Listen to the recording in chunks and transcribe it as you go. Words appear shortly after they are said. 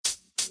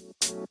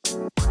One,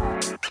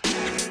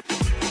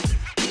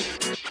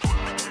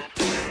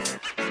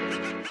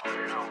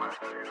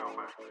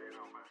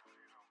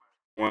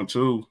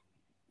 two.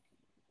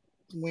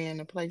 We in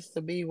the place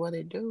to be. What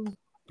it do?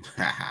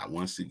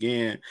 Once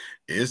again,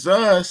 it's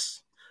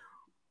us.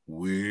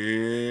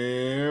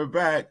 We're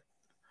back.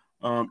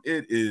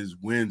 It is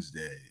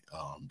Wednesday,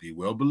 the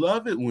well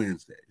beloved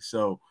Wednesday.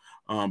 So,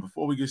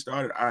 before we get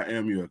started, I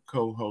am your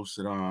co-host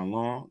SaDon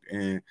Long,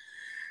 and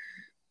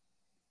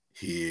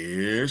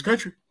here's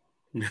Country.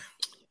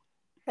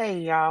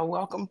 Hey y'all,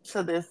 welcome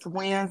to this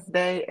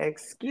Wednesday.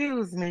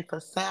 Excuse me for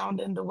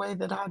sounding the way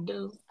that I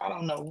do. I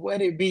don't know what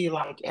it be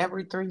like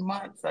every 3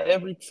 months or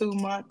every 2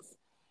 months.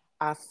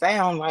 I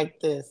sound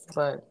like this,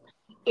 but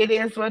it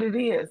is what it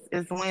is.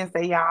 It's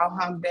Wednesday, y'all.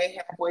 Hump day,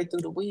 halfway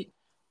through the week.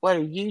 What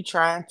are you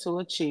trying to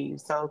achieve?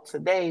 So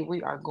today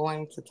we are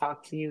going to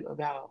talk to you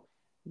about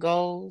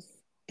goals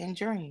and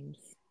dreams.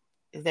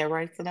 Is that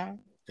right, Sadam?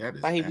 That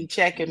is Why he be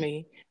checking absolutely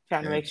me,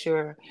 trying to that. make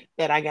sure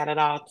that I got it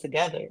all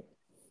together.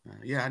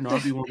 Yeah, I know.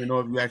 I'll be wanting to know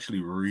if you actually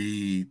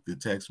read the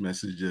text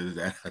messages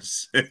that I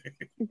sent.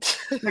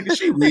 Like, is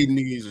she reading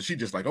these, or she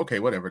just like, okay,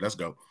 whatever, let's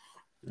go.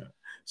 Yeah.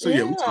 So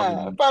yeah, we're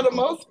Yeah, talking. for the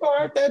most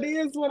part, that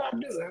is what I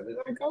do. I be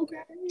like, okay,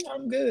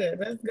 I'm good.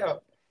 Let's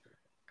go.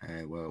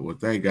 Hey, well,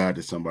 thank God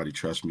that somebody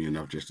trusts me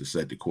enough just to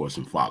set the course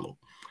and follow.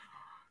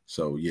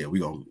 So yeah, we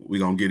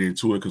gonna get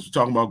into it because we're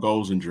talking about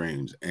goals and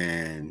dreams,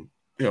 and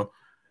you know,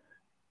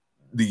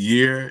 the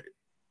year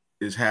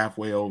is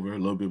halfway over, a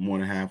little bit more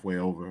than halfway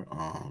over.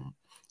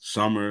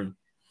 Summer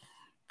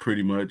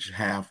pretty much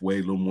halfway, a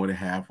little more than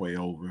halfway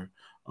over.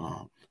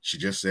 She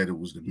just said it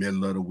was the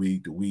middle of the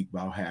week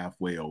about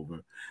halfway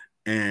over,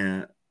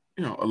 and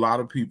a lot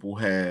of people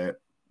had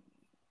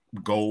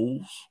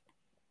goals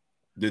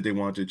that they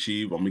wanted to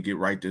achieve. I'm gonna get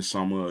right this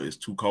summer. It's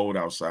too cold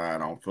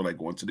outside. I don't feel like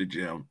going to the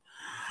gym.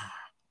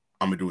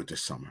 I'm gonna do it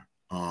this summer.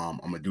 I'm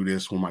gonna do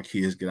this when my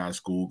kids get out of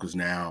school because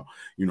now,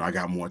 I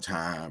got more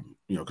time,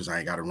 because I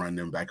ain't got to run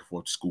them back and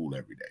forth to school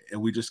every day.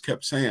 And we just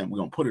kept saying, we're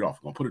gonna put it off,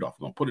 we're gonna put it off,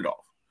 we're gonna put it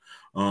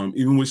off.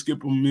 Even with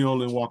skip a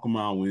meal and walk a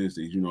mile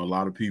Wednesdays, a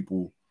lot of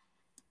people,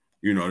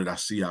 that I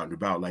see out and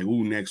about, like,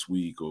 ooh, next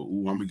week, or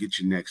ooh, I'm gonna get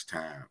you next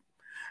time.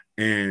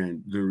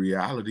 And the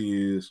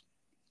reality is,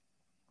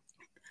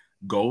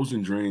 goals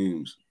and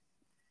dreams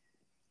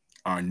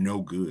are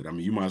no good. I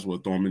mean, you might as well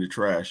throw them in the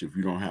trash if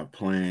you don't have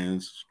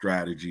plans,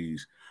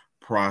 strategies,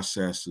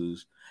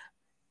 processes,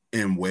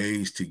 and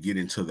ways to get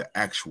into the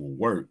actual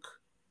work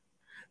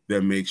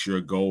that makes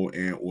your goal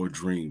and or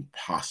dream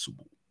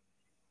possible.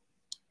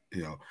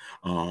 You know,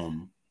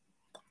 um,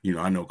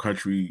 I know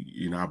Country,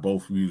 I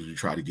both usually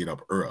try to get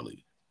up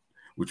early,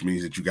 which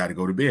means that you got to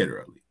go to bed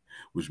early,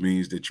 which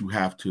means that you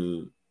have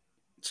to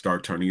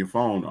start turning your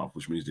phone off,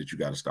 which means that you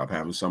got to stop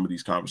having some of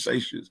these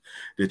conversations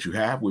that you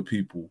have with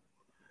people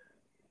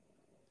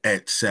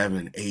at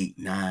 7, 8,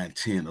 9,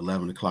 10,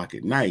 11 o'clock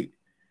at night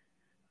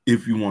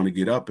if you want to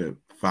get up at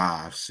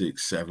 5,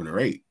 6, 7,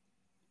 or 8.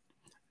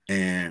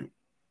 And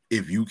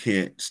if you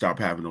can't stop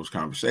having those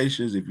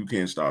conversations, if you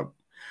can't stop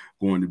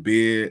going to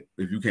bed,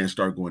 if you can't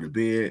start going to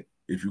bed,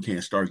 if you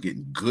can't start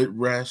getting good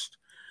rest,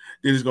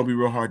 then it's going to be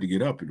real hard to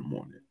get up in the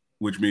morning,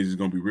 which means it's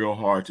going to be real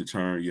hard to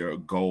turn your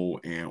goal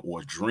and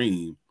or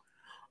dream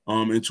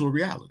into a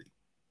reality.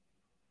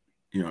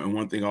 And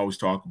one thing I always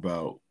talk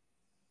about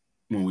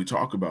when we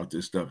talk about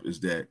this stuff is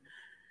that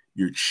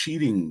you're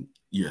cheating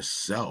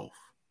yourself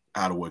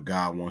out of what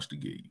God wants to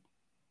give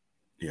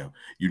you.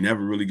 You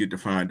never really get to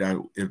find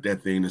out if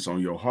that thing that's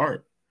on your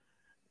heart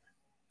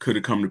could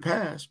have come to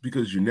pass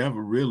because you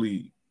never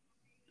really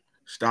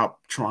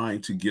stop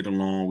trying to get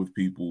along with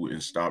people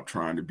and stop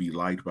trying to be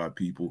liked by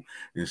people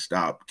and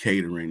stop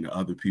catering to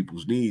other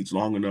people's needs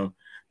long enough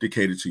to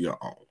cater to your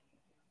own.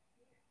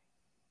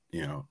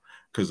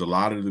 Because a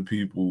lot of the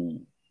people,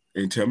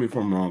 and tell me if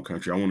I'm wrong,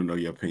 Country, I want to know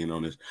your opinion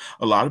on this.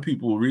 A lot of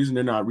people, the reason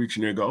they're not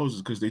reaching their goals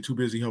is because they're too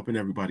busy helping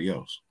everybody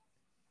else.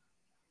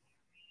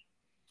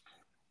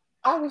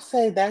 I would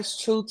say that's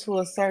true to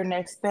a certain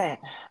extent.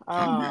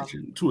 I Um,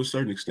 imagine to a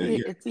certain extent,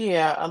 yeah. it's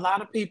yeah, a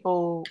lot of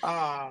people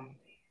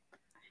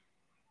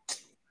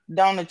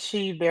don't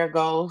achieve their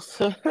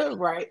goals,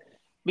 right?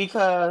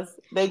 Because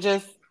they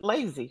just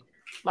lazy.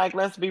 Like,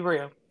 let's be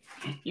real.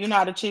 You're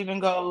not achieving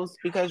goals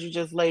because you're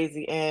just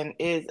lazy, and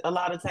it's a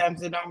lot of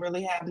times it don't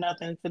really have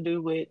nothing to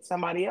do with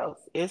somebody else.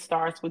 It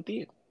starts with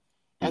you.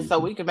 And so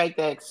Mm-hmm. we can make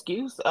the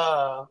excuse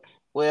of,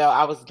 well,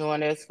 I was doing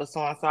this for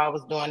so and so, I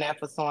was doing that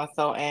for so and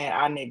so, and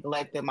I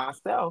neglected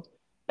myself.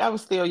 That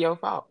was still your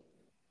fault.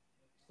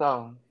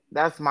 So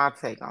that's my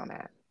take on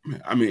that.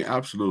 I mean,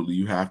 absolutely.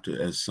 You have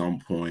to, at some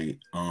point,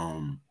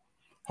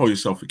 hold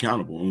yourself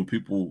accountable. And when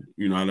people,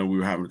 I know we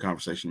were having a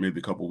conversation maybe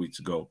a couple of weeks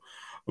ago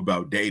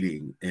about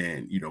dating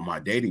and, my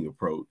dating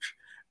approach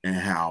and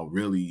how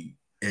really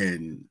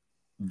in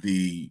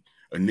the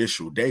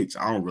initial dates,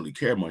 I don't really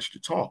care much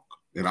to talk.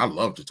 And I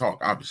love to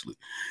talk, obviously.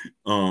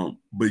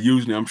 But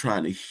usually I'm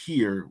trying to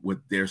hear what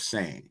they're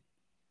saying.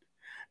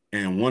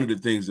 And one of the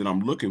things that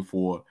I'm looking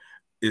for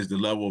is the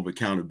level of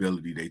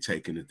accountability they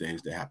take in the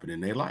things that happen in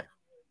their life.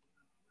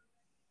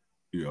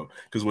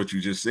 because what you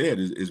just said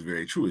is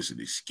very true. It's an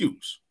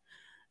excuse,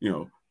 you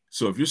know.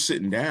 So if you're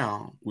sitting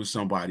down with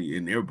somebody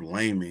and they're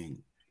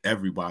blaming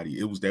everybody,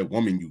 it was that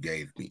woman you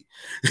gave me,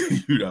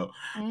 you know,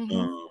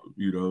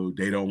 Mm-hmm.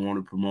 they don't want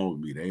to promote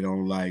me, they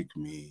don't like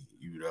me,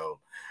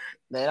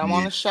 They don't yeah,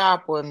 want to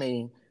shop with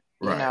me.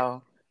 You right.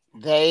 know,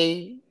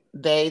 they.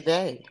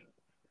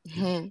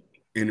 Hmm.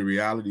 And the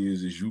reality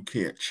is you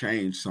can't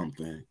change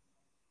something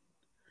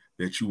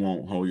that you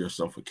won't hold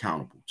yourself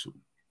accountable to.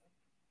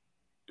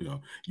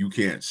 You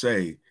can't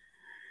say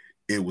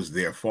it was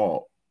their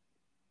fault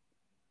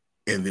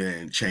and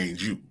then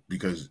change you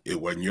because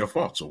it wasn't your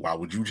fault. So why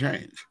would you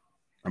change?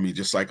 I mean,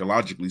 just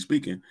psychologically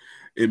speaking,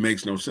 it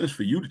makes no sense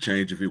for you to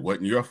change if it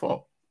wasn't your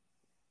fault.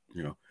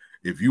 You know,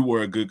 if you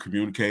were a good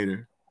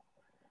communicator,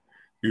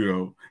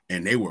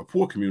 and they were a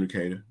poor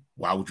communicator,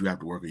 why would you have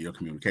to work on your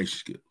communication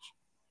skills?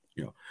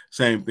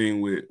 Same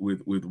thing with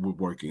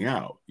working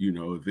out.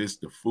 If it's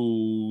the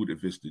food,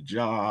 if it's the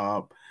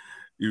job,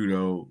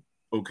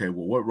 okay,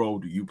 well, what role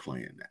do you play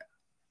in that?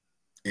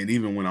 And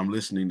even when I'm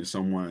listening to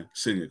someone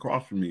sitting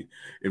across from me,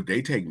 if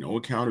they take no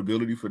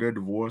accountability for their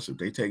divorce, if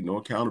they take no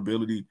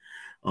accountability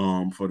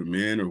for the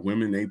men or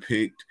women they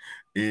picked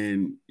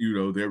in,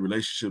 their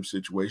relationship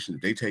situation,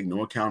 if they take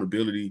no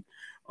accountability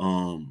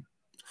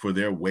for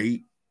their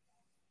weight,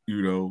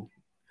 you know,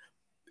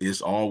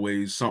 it's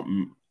always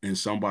something in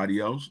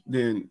somebody else,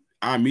 then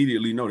I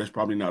immediately know that's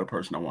probably not a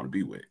person I want to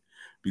be with,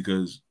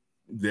 because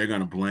they're going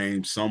to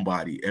blame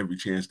somebody every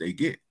chance they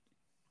get.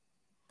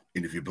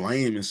 And if you're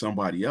blaming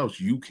somebody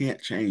else, you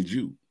can't change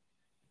you.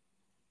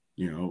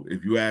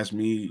 If you ask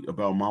me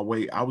about my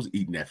weight, I was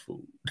eating that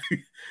food.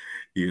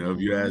 If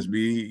you Hmm. ask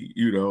me,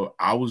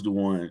 I was the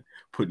one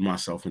putting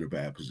myself in a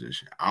bad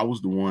position. I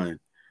was the one,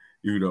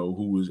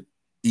 who was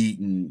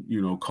eating,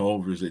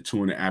 Culver's at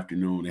 2 in the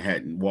afternoon and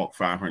hadn't walked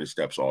 500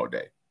 steps all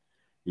day.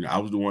 I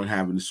was the one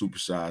having the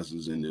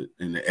supersizers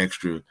and the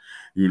extra,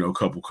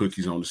 couple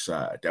cookies on the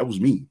side. That was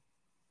me.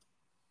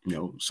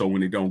 So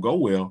when it don't go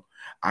well,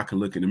 I can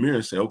look in the mirror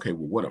and say, okay,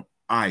 well, what am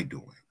I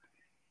doing?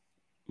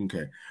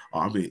 Okay,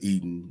 I've been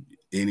eating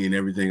any and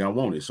everything I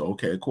wanted. So,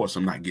 okay, of course,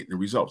 I'm not getting the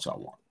results I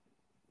want.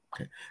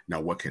 Okay,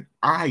 now what can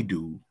I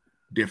do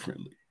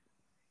differently?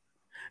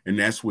 And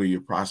that's where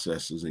your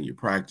processes and your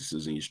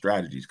practices and your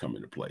strategies come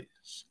into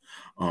place.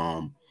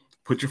 Um,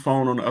 put your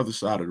phone on the other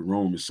side of the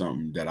room is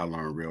something that I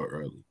learned real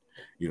early.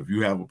 If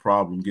you have a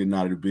problem getting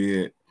out of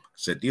the bed,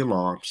 set the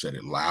alarm, set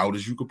it loud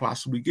as you could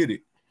possibly get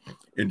it,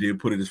 and then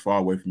put it as far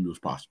away from you as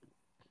possible.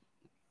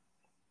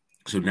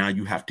 So now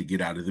you have to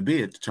get out of the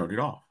bed to turn it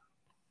off.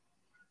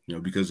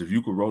 Because if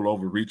you could roll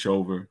over, reach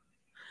over,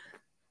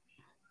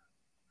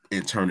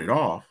 and turn it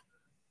off,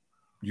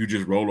 you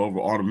just roll over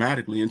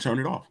automatically and turn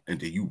it off. And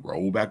then you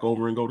roll back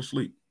over and go to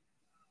sleep.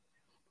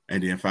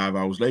 And then 5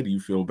 hours later, you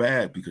feel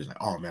bad because, like,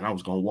 oh man, I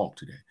was gonna walk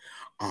today.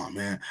 Oh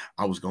man,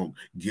 I was gonna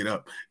get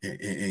up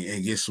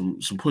and get some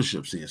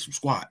push-ups in, some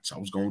squats. I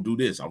was gonna do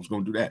this. I was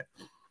gonna do that.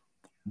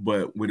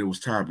 But when it was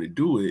time to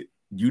do it,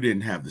 you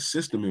didn't have the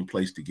system in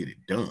place to get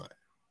it done.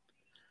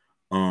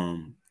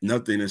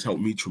 Nothing has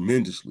helped me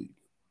tremendously.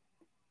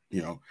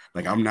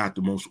 Like, I'm not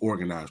the most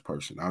organized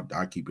person.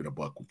 I keep it a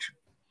buck with you.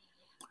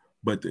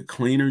 But the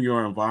cleaner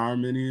your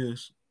environment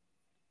is,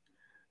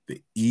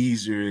 the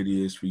easier it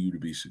is for you to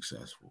be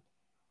successful.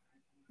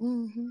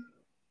 Hmm.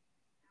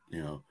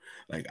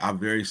 Like, I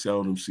very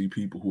seldom see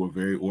people who are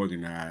very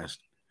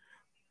organized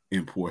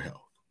in poor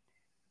health.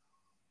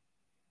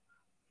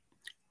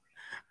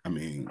 I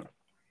mean,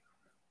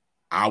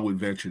 I would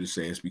venture to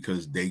say it's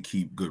because they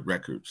keep good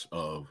records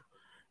of,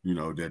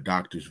 their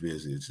doctor's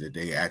visits, that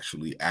they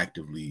actually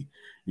actively,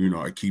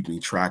 are keeping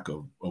track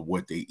of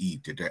what they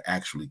eat, that they're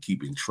actually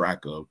keeping track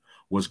of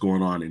what's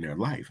going on in their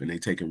life, and they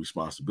taking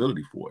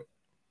responsibility for it.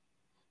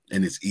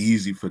 And it's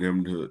easy for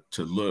them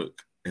to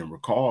look and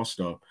recall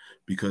stuff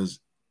because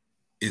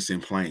it's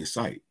in plain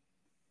sight.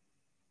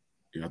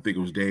 I think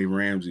it was Dave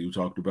Ramsey who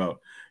talked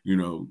about,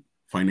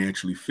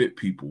 financially fit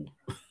people,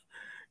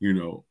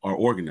 are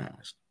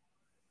organized,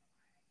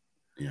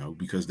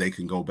 because they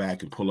can go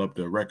back and pull up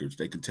their records.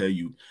 They can tell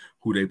you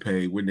who they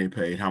paid, when they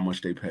paid, how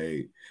much they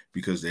paid,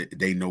 because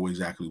they know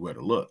exactly where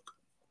to look.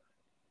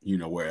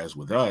 Whereas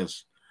with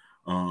us,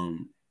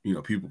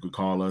 people could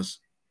call us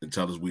and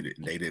tell us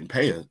they didn't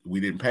pay us.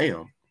 We didn't pay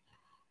them.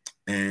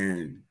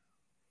 And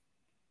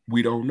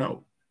we don't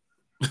know.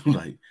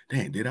 Like,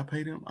 dang, did I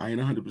pay them? I ain't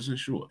 100%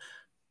 sure.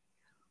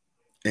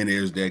 And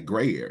there's that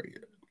gray area.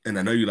 And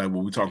I know you're like,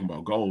 well, we're talking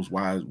about goals.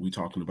 Why are we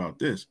talking about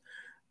this?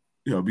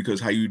 Because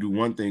how you do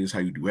one thing is how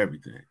you do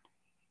everything.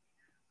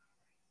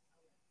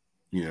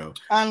 You know,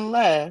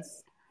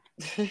 Unless,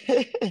 go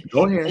ahead,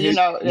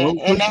 don't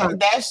and push back.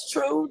 that's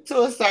true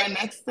to a certain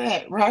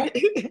extent, right?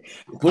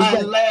 Push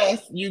back.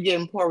 Unless you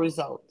getting poor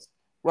results,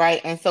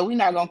 right? And so we're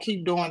not gonna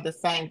keep doing the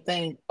same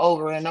thing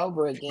over and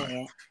over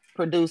again,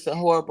 producing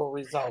horrible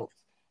results.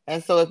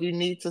 And so if you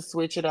need to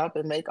switch it up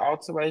and make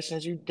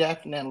alterations, you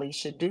definitely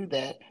should do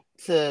that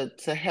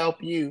to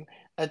help you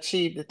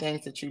achieve the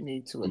things that you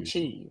need to Mhm.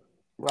 achieve,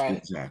 right?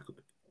 Exactly.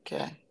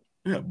 Okay.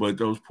 Yeah, but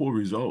those poor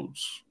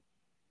results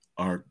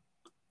are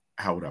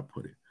how would I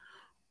put it?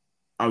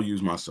 I'll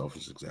use myself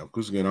as an example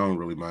because again, I don't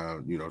really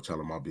mind,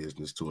 telling my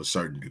business to a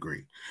certain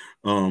degree,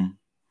 um,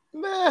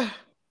 Meh.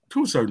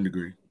 to a certain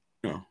degree,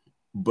 you know.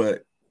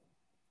 But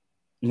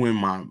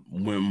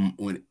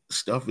when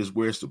stuff is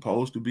where it's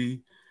supposed to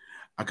be,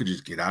 I could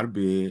just get out of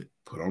bed,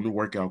 put on the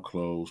workout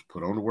clothes,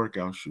 put on the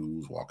workout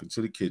shoes, walk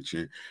into the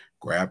kitchen,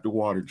 grab the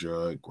water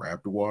jug,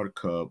 grab the water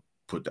cup,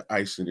 put the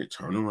ice in it,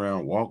 turn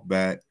around, walk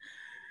back,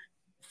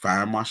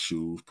 find my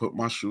shoes, put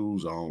my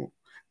shoes on,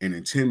 and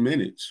in 10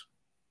 minutes,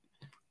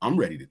 I'm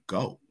ready to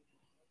go.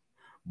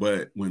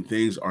 But when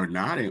things are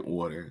not in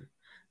order,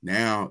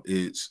 now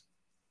it's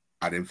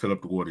I didn't fill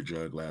up the water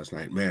jug last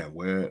night. Man,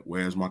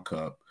 where's my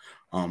cup?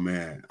 Oh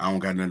man, I don't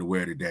got nothing to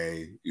wear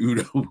today.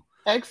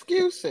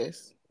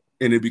 Excuses.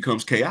 And it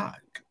becomes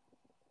chaotic.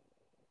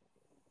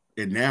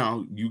 And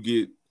now you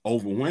get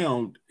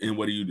overwhelmed, and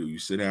what do? You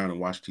sit down and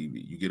watch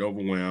TV. You get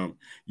overwhelmed,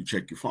 you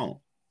check your phone.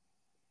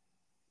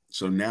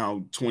 So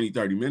now 20,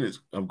 30 minutes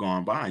have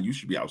gone by. You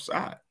should be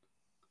outside,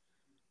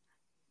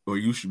 or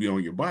you should be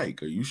on your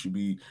bike, or you should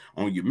be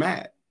on your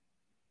mat.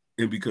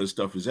 And because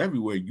stuff is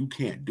everywhere, you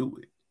can't do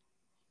it.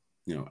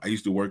 I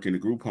used to work in a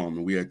group home,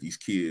 and we had these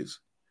kids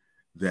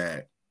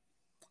that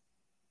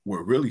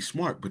were really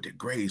smart, but their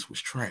grades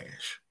was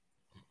trash.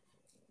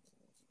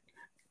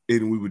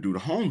 And we would do the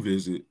home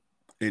visit,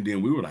 and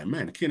then we were like,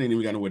 man, the kid ain't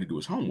even got no way to do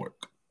his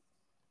homework.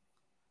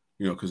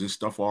 Because there's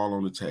stuff all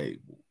on the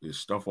table. There's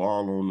stuff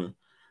all on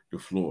the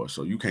floor.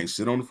 So you can't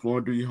sit on the floor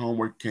and do your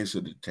homework. You can't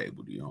sit at the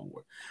table, do your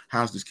homework.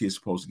 How's this kid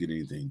supposed to get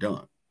anything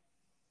done?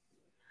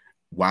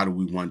 Why do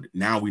we wonder?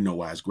 Now we know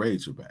why his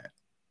grades are bad.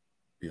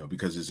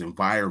 Because his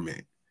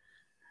environment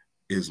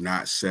is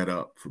not set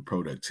up for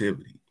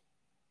productivity.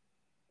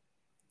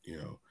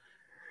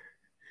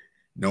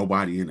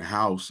 Nobody in the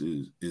house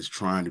is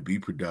trying to be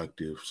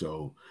productive.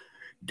 So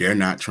they're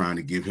not trying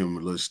to give him a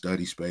little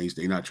study space.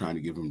 They're not trying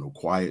to give him no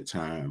quiet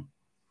time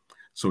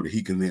so that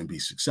he can then be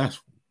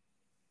successful.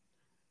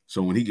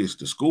 So when he gets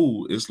to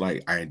school, it's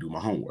like, I didn't do my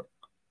homework.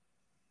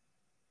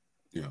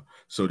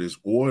 So this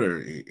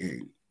order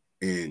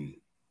in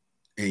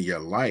your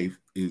life,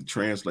 it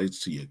translates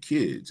to your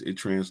kids. It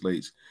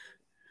translates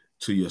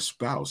to your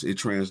spouse. It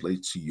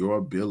translates to your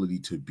ability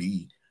to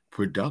be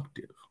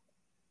productive.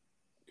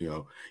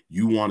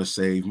 You want to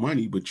save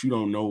money, but you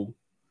don't know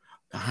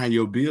how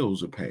your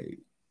bills are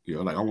paid.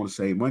 Like, I want to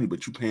save money,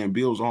 but you're paying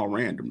bills all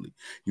randomly.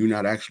 You're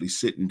not actually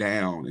sitting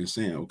down and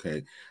saying,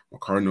 okay, my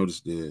car note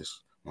is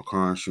this, my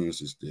car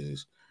insurance is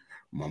this,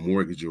 my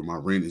mortgage or my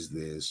rent is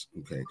this,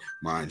 okay,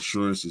 my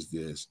insurance is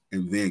this,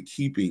 and then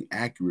keeping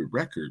accurate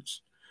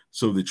records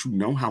so that you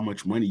know how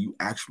much money you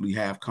actually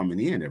have coming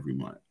in every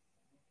month.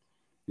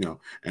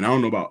 And I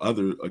don't know about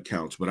other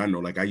accounts, but I know,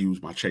 like, I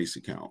use my Chase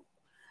account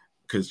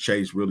because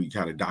Chase really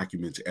kind of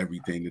documents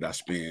everything that I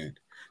spend.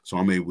 So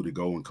I'm able to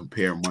go and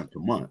compare month to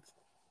month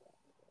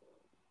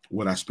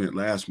what I spent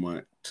last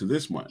month to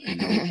this month and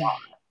know why.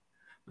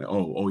 Like,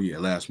 oh yeah,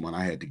 last month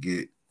I had to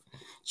get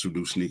some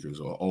new sneakers,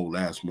 or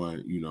last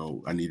month,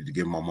 I needed to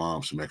give my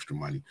mom some extra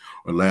money,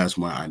 or last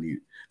month I need.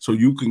 So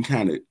you can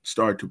kind of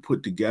start to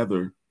put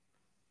together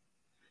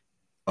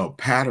a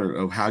pattern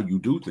of how you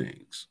do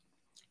things,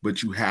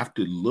 but you have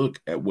to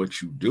look at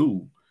what you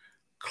do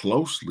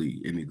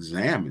closely and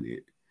examine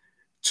it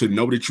to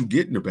know that you're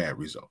getting a bad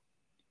result.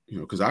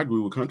 Because I agree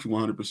with Country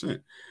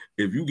 100%.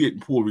 If you getting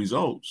poor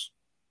results,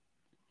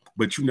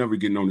 but you never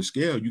getting on the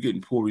scale, you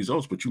getting poor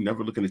results, but you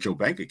never looking at your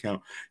bank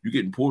account, you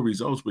getting poor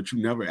results, but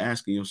you never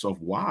asking yourself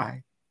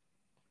why.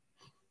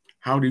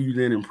 How do you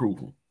then improve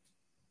them?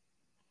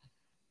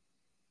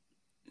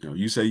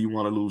 You say you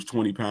want to lose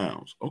 20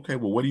 pounds. Okay,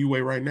 well, what do you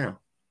weigh right now?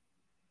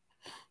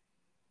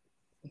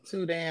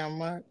 Too damn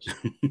much.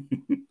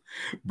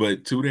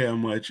 But too damn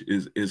much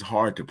is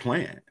hard to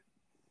plan.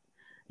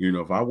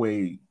 If I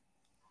weigh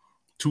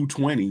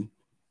 220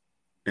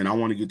 and I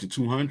want to get to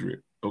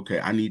 200, okay,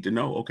 I need to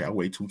know, okay, I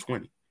weigh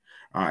 220.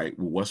 All right,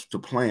 well, what's the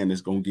plan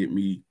that's going to get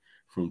me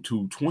from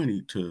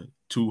 220 to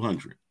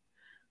 200?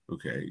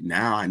 Okay,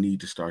 now I need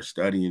to start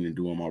studying and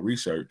doing my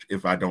research,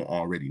 if I don't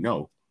already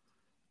know,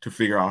 to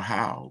figure out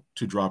how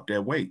to drop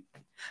that weight.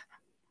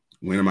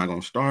 When am I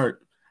going to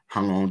start?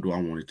 How long do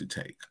I want it to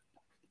take?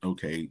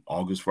 Okay,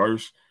 August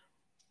 1st,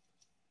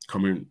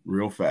 coming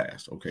real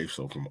fast. Okay,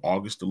 so from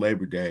August to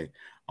Labor Day,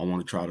 I want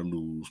to try to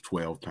lose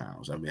 12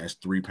 pounds. I mean, that's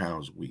 3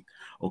 pounds a week.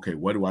 Okay,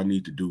 what do I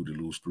need to do to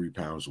lose 3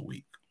 pounds a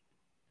week?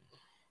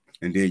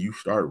 And then you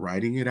start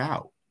writing it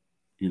out.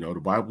 The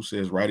Bible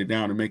says write it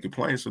down and make it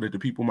plain so that the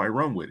people might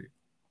run with it.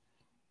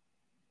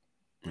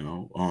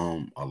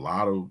 A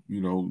lot of,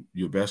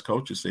 your best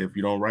coaches say if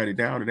you don't write it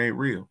down, it ain't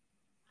real.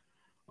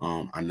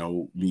 I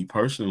know me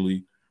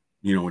personally,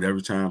 and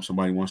every time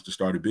somebody wants to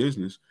start a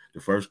business,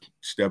 the first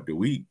step that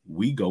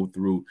we go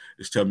through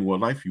is tell me what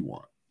life you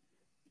want.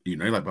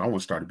 They're like, but I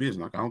want to start a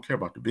business. Like, I don't care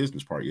about the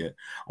business part yet.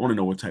 I want to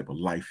know what type of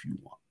life you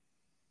want.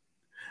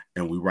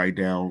 And we write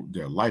down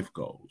their life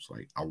goals.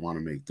 Like, I want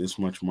to make this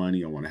much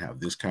money. I want to have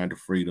this kind of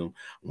freedom.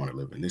 I want to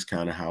live in this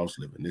kind of house,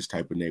 live in this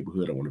type of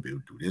neighborhood. I want to be able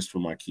to do this for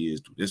my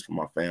kids, do this for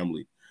my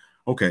family.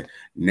 Okay,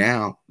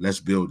 now let's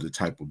build the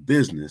type of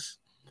business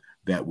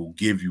that will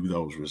give you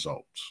those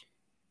results.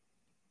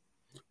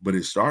 But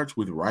it starts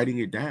with writing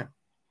it down.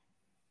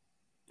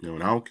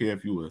 And I don't care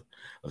if you're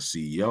a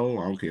CEO,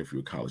 I don't care if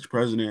you're a college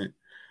president,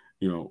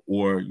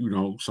 or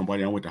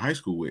somebody I went to high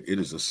school with. It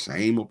is the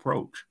same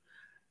approach.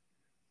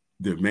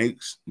 There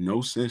makes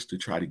no sense to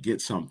try to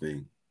get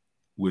something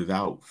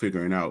without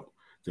figuring out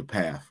the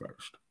path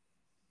first.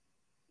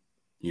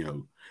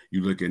 You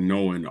look at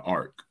Noah and the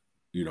ark.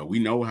 We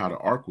know how the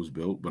ark was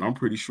built, but I'm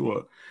pretty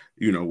sure,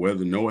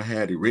 whether Noah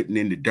had it written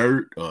in the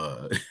dirt,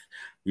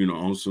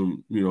 on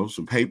some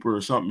paper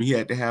or something, he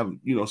had to have,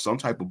 some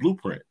type of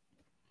blueprint.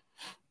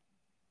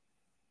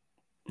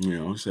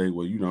 Say,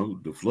 well,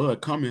 the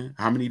flood coming,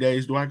 how many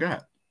days do I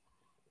got?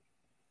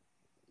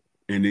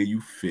 And then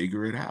you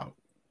figure it out.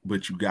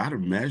 But you got to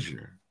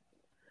measure.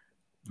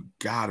 You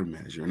got to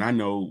measure. And I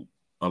know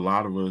a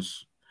lot of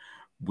us,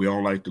 we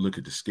don't like to look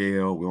at the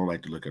scale. We don't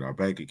like to look at our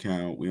bank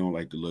account. We don't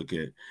like to look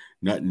at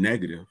nothing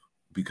negative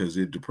because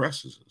it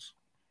depresses us.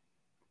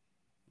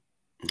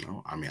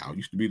 I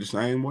used to be the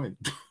same way.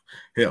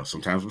 Hell,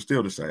 sometimes we're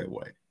still the same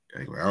way.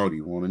 Anyway, I don't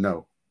even want to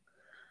know.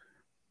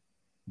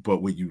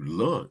 But when you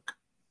look,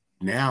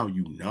 now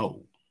you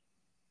know.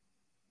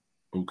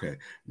 Okay,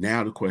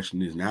 now the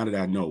question is, now that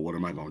I know, what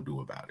am I going to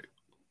do about it?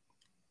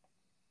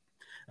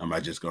 Am I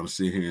just going to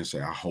sit here and say,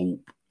 I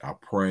hope, I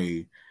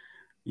pray,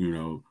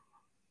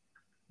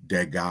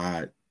 that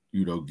God,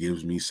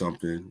 gives me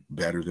something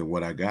better than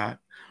what I got?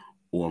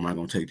 Or am I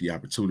going to take the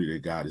opportunity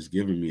that God has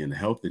given me and the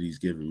health that he's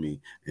given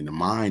me and the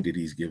mind that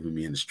he's given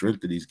me and the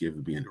strength that he's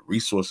given me and the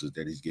resources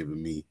that he's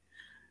given me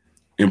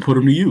and put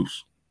them to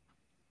use?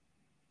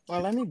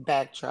 Well, let me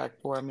backtrack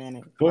for a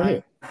minute, Go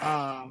ahead.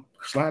 right?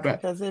 Slide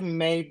back. Because it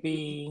may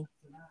be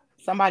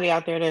somebody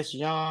out there that's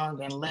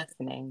young and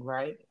listening,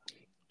 right?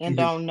 And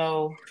Mm-hmm. don't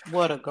know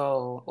what a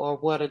goal or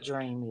what a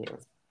dream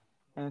is.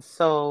 And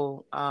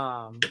so,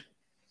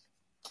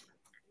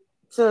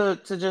 to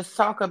just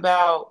talk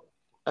about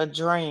a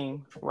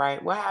dream,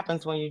 right? What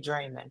happens when you're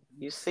dreaming?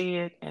 You see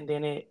it and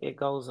then it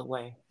goes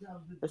away.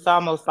 It's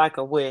almost like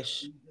a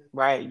wish,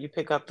 right? You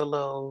pick up the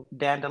little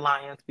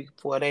dandelions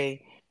before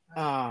they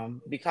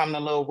become the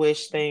little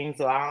wish things.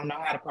 So I don't know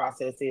how the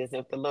process is.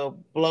 If the little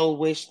blow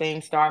wish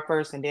things start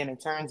first and then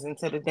it turns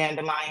into the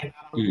dandelion, I don't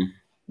know. Mm-hmm.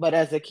 But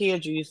as a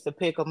kid, you used to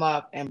pick them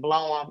up and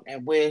blow them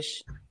and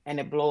wish and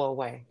it blow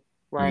away,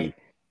 right?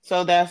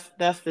 So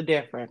that's the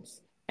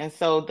difference. And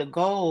so the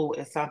goal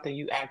is something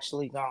you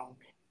actually gonna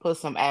put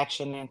some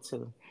action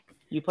into.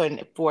 You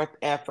putting forth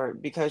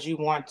effort because you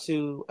want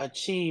to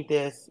achieve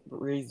this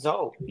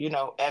result,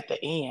 at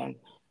the end.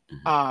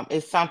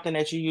 It's something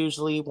that you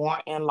usually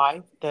want in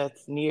life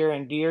that's near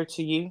and dear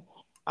to you.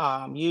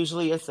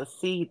 Usually it's a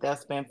seed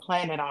that's been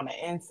planted on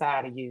the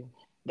inside of you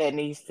that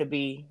needs to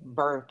be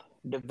birthed,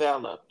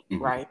 developed,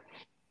 Mm-hmm. right?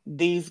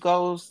 These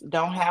goals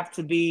don't have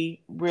to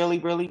be really,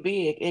 really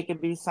big. It could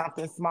be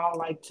something small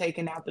like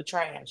taking out the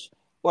trash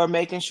or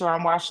making sure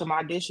I'm washing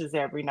my dishes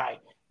every night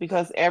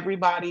because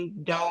everybody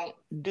don't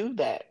do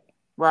that,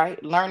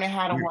 right? Learning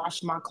how to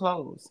wash my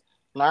clothes,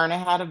 learning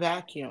how to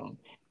vacuum.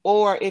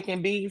 Or it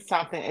can be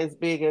something as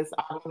big as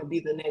I want to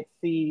be the next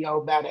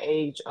CEO by the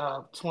age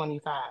of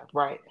 25,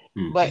 right?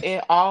 Mm-hmm. But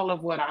in all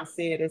of what I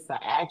said, it's an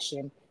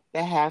action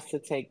that has to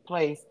take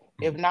place.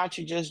 If not,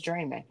 you're just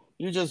dreaming.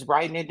 You're just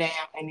writing it down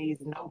in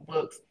these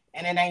notebooks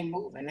and it ain't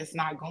moving. It's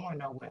not going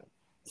nowhere.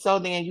 So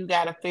then you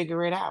got to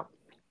figure it out,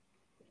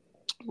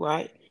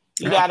 right?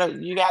 Yeah.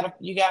 You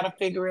gotta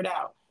figure it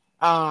out.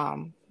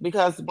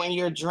 Because when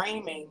you're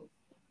dreaming,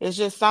 it's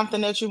just something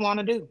that you want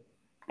to do,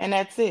 and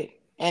that's it.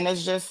 And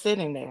it's just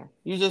sitting there.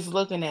 You're just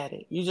looking at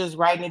it. You're just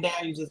writing it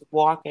down. You're just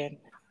walking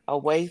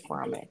away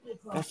from it.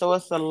 And so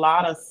it's a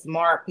lot of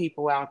smart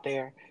people out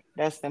there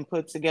that's been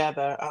put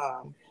together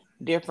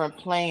different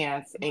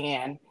plans.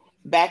 And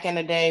back in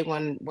the day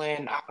when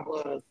I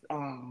was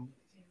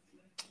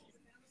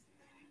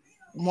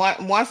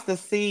once the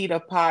seed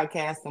of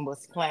podcasting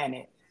was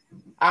planted,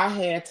 I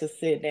had to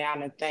sit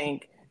down and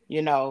think,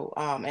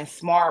 and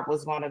SMART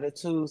was one of the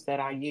tools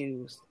that I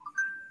used.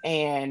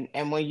 And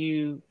when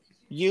you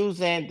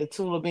using the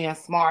tool of being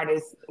smart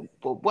is,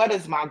 what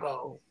is my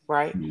goal,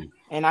 right? Mm-hmm.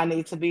 And it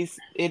needs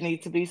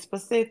to be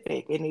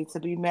specific. It needs to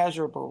be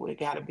measurable. It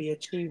got to be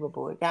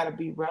achievable. It got to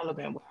be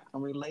relevant where I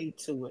can relate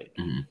to it.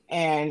 Mm-hmm.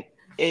 And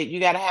you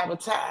got to have a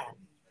time,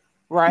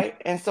 right?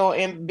 And so,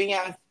 in being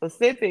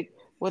specific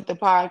with the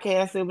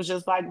podcast, it was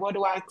just like, what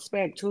do I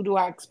expect? Who do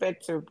I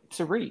expect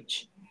to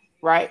reach,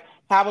 right?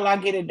 How will I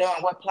get it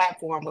done? What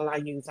platform will I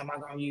use? Am I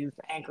going to use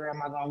Anchor?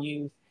 Am I going to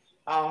use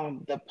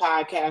the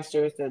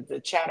podcasters, the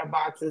chatter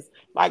boxes?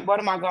 Like, what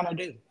am I going to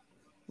do,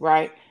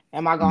 right?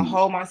 Am I going to Mm-hmm.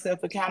 hold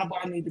myself accountable?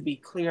 I need to be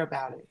clear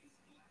about it.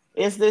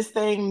 Is this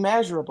thing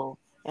measurable?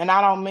 And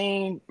I don't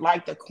mean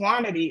like the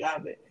quantity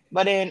of it,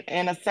 but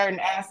in a certain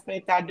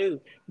aspect I do.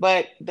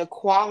 But the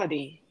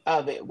quality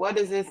of it, what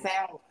does it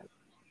sound like?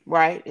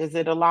 Right? Is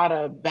it a lot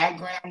of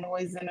background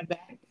noise in the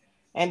back?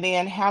 And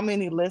then how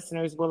many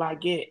listeners will I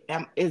get?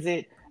 Is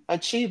it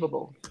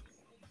achievable?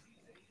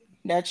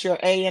 That's your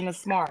A in the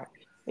smart.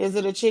 Is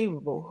it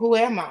achievable? Who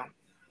am I?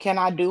 Can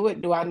I do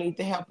it? Do I need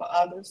the help of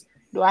others?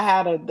 Do I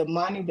have the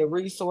money, the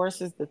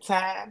resources, the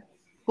time?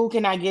 Who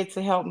can I get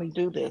to help me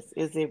do this?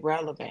 Is it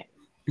relevant?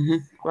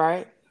 Mm-hmm.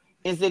 Right?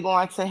 Is it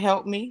going to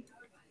help me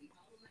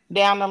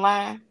down the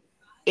line?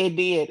 It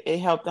did. It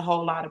helped a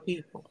whole lot of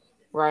people.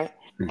 Right?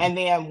 Mm-hmm. And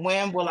then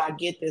when will I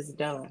get this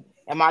done?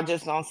 Am I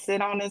just going to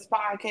sit on this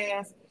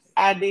podcast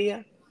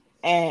idea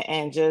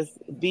and just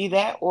be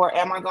that? Or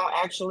am I going to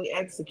actually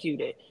execute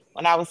it?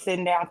 When I was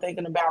sitting down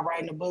thinking about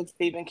writing a book,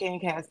 Stephen King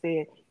has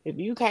said, if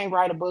you can't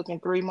write a book in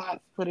 3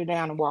 months, put it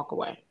down and walk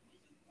away.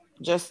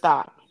 Just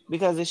stop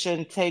because it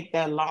shouldn't take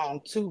that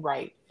long to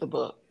write the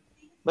book.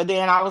 But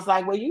then I was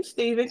like, well, you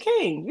Stephen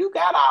King, you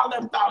got all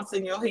them thoughts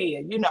in your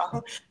head.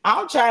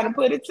 I'm trying to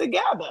put it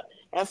together.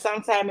 And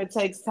sometimes it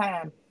takes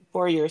time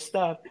for your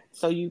stuff,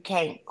 so you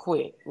can't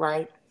quit,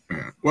 right?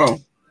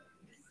 Well,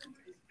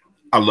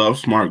 I love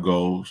smart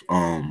goals,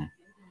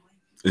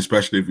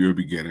 especially if you're a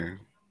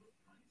beginner.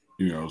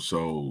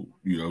 So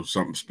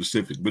something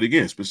specific. But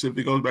again,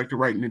 specific goes back to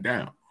writing it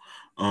down.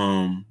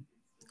 Um,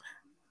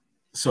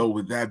 so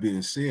with that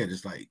being said,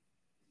 it's like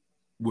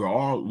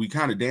we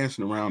kind of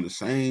dancing around the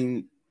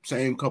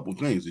same couple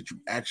things that you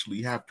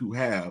actually have to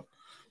have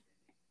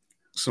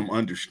some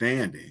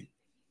understanding,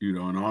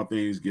 and all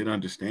things get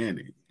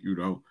understanding.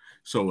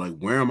 So like,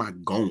 where am I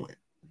going?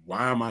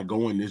 Why am I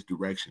going this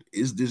direction?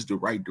 Is this the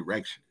right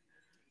direction?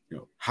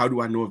 How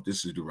do I know if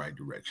this is the right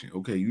direction?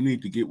 Okay, you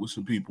need to get with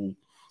some people,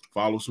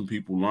 follow some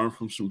people, learn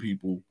from some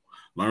people,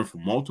 learn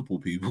from multiple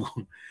people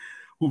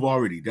who've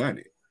already done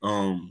it.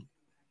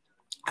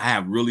 I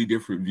have really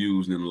different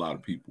views than a lot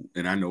of people,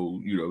 and I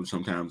know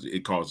sometimes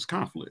it causes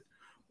conflict,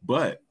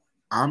 but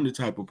I'm the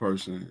type of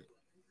person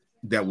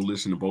that will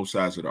listen to both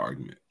sides of the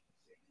argument.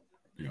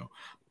 You know,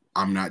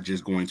 I'm not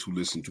just going to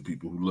listen to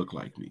people who look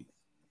like me.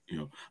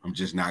 I'm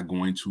just not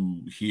going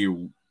to hear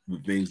the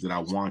things that I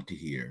want to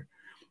hear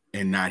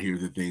and not hear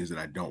the things that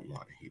I don't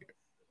want to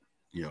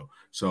hear.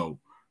 So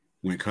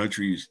when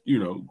countries,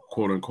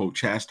 quote unquote,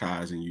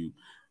 chastising you,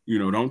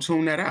 don't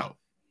tune that out,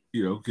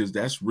 because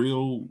that's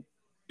real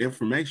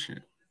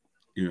information,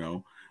 you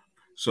know.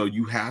 So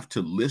you have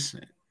to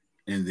listen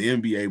and then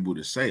be able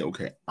to say,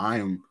 okay, I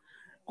am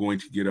going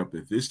to get up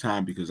at this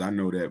time because I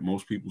know that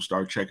most people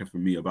start checking for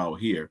me about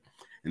here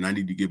and I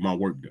need to get my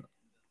work done.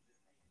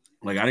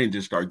 Like, I didn't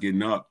just start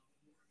getting up.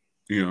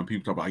 People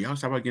talk about, y'all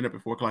start about getting up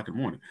at 4 o'clock in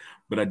the morning.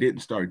 But I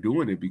didn't start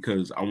doing it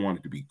because I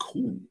wanted to be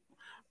cool.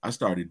 I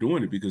started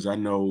doing it because I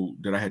know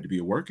that I had to be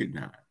at work at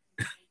 9.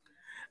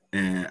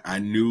 And I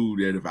knew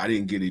that if I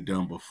didn't get it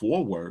done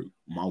before work,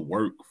 my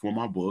work for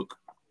my book,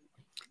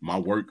 my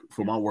work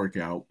for my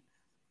workout,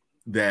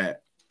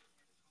 that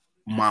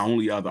my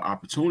only other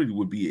opportunity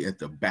would be at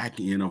the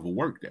back end of a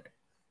work day.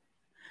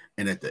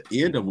 And at the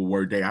end of a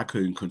work day, I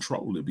couldn't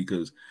control it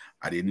because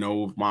I didn't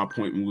know if my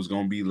appointment was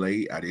going to be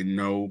late. I didn't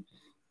know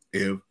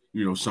if,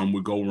 something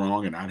would go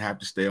wrong and I'd have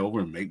to stay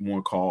over and make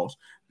more calls.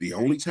 The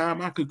only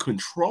time I could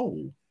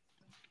control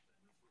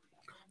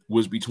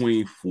was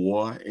between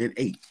 4 and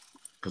 8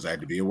 because I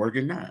had to be at work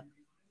at 9.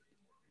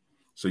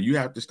 So you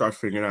have to start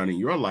figuring out in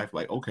your life,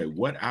 like, okay,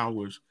 what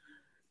hours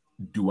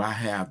do I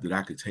have that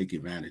I could take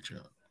advantage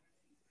of?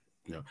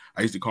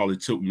 I used to call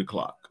it tilting the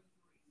clock.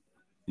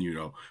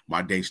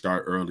 My day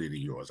start earlier than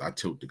yours. I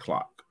tilt the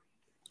clock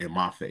in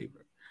my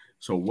favor.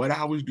 So what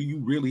hours do you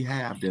really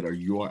have that are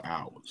your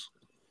hours?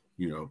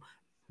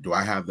 Do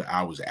I have the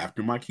hours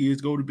after my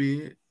kids go to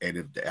bed? And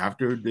if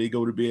after they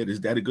go to bed,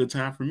 is that a good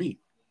time for me?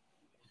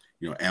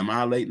 Am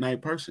I a late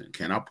night person?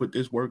 Can I put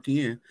this work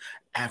in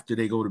after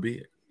they go to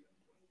bed?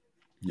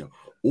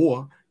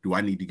 Or do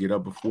I need to get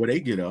up before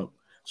they get up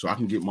so I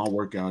can get my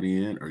workout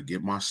in or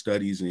get my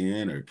studies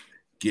in or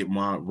get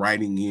my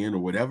writing in or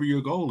whatever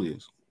your goal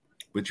is?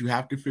 But you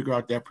have to figure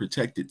out that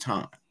protected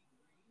time,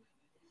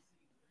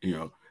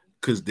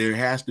 because there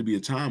has to be a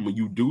time when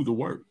you do the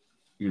work.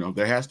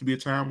 There has to be a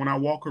time when I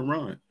walk or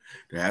run.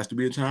 There has to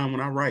be a time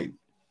when I write.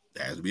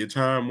 There has to be a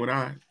time when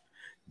I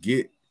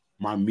get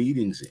my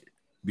meetings in.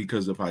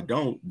 Because if I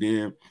don't,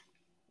 then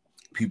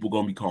people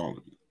gonna be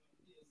calling me.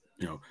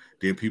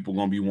 Then people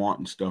gonna be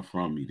wanting stuff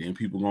from me. Then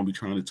people gonna be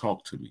trying to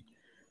talk to me.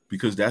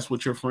 Because that's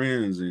what your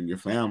friends and your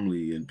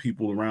family and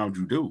people around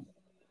you do.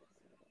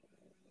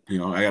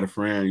 I got a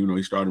friend,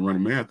 he started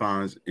running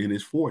marathons in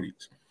his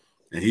 40s.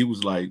 And he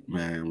was like,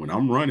 man, when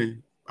I'm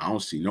running, I don't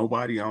see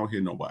nobody. I don't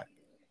hear nobody.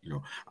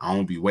 I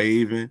don't be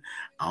waving.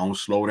 I don't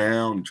slow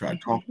down and try to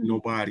talk to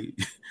nobody.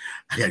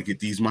 I got to get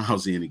these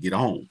miles in and get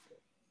home.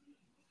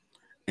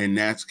 And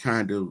that's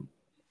kind of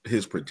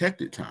his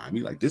protected time.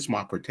 He's like, this is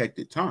my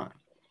protected time.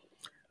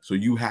 So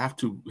you have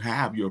to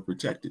have your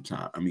protected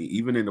time. I mean,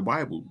 even in the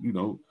Bible,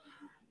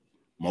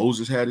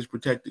 Moses had his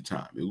protected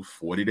time. It was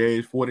 40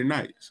 days, 40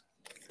 nights.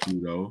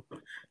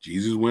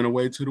 Jesus went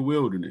away to the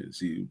wilderness.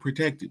 He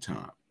protected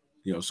time.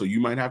 So you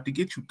might have to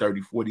get you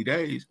 30, 40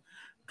 days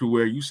to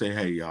where you say,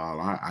 hey, y'all,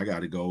 I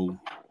got to go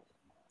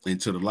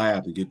into the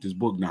lab and get this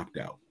book knocked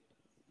out.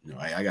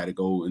 I got to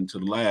go into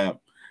the lab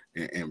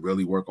and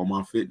really work on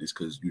my fitness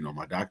because,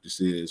 my doctor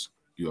says,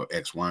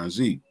 X, Y, and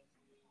Z.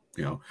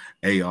 You know,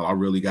 hey, y'all, I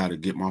really got to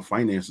get my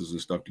finances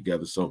and stuff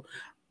together. So,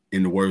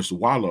 in the words of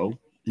Wallow,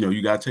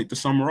 you got to take the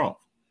summer off.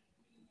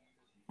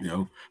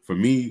 For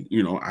me,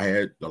 I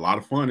had a lot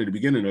of fun at the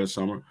beginning of the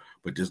summer,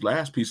 but this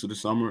last piece of the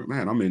summer,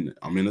 man,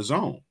 I'm in a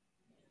zone,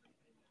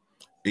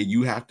 and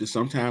you have to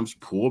sometimes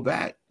pull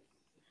back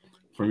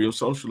from your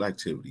social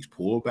activities,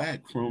 pull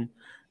back from,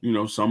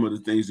 some of the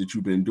things that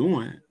you've been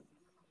doing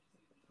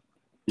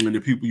and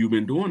the people you've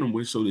been doing them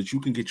with, so that you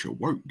can get your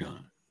work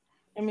done.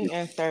 Let me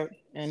insert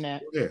in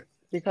that Yeah.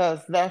 because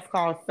that's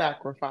called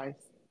sacrifice.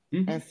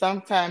 Mm-hmm. And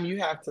sometimes you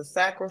have to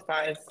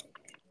sacrifice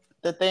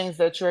the things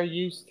that you're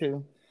used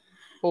to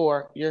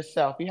for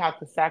yourself. You have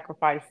to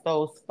sacrifice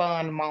those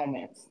fun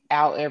moments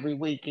out every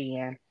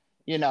weekend.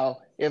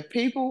 If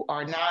people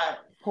are not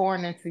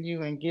pouring into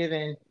you and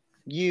giving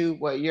you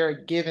what you're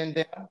giving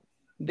them,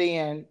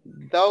 then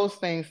those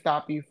things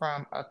stop you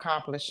from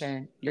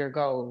accomplishing your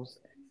goals,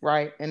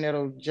 right? And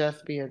it'll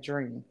just be a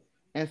dream.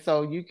 And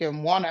so you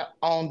can want to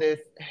own this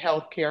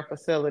healthcare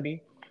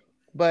facility,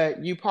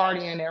 but you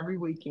partying every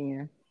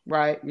weekend,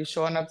 right? You're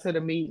showing up to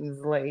the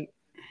meetings late.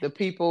 The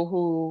people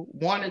who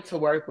wanted to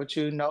work with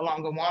you no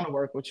longer want to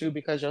work with you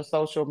because your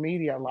social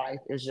media life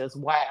is just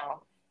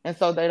wow. And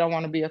so they don't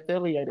want to be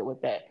affiliated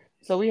with that.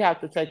 So we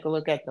have to take a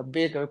look at the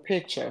bigger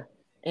picture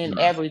in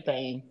Right.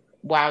 everything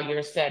while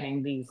you're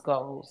setting these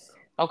goals.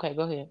 Okay,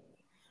 go ahead.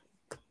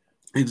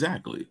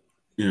 Exactly.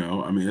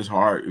 It's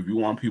hard. If you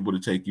want people to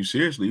take you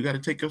seriously, you got to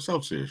take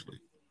yourself seriously.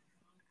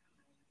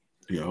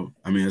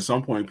 At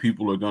some point,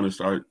 people are going to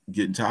start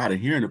getting tired of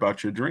hearing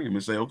about your dream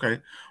and say, okay,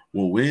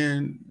 well,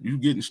 when you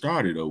getting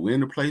started, or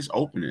when the place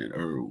opening,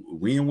 or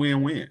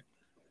when,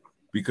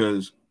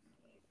 because,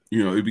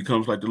 it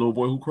becomes like the little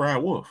boy who cried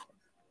wolf.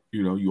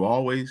 You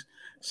always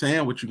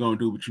saying what you're going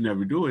to do, but you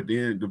never do it.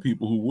 Then the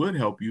people who would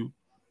help you,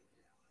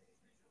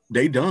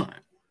 they done.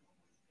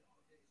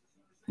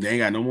 They ain't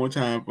got no more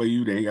time for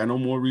you. They ain't got no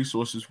more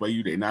resources for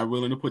you. They're not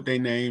willing to put their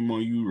name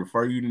on you,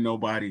 refer you to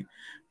nobody,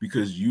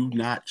 because you've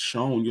not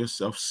shown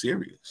yourself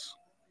serious.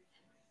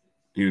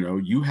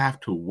 You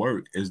have to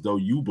work as though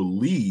you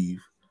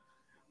believe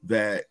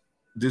that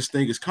this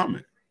thing is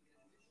coming.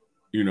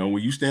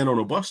 When you stand on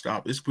a bus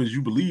stop, it's because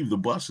you believe the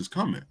bus is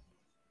coming,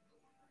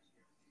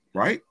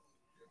 right?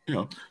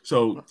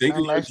 So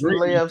thinking your Unless you dream,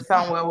 live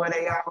somewhere where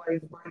they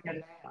always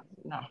breaking down.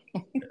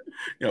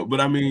 No.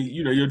 but I mean,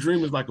 your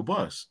dream is like a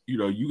bus.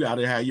 You got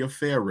to have your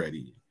fare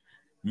ready.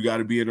 You got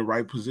to be in the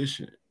right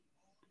position,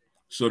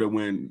 so that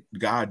when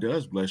God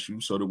does bless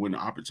you, so that when the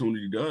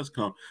opportunity does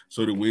come,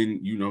 so that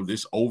when,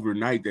 this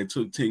overnight that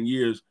took 10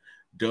 years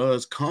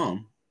does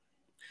come,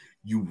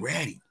 you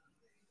ready.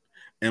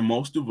 And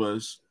most of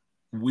us,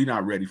 we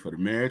not ready for the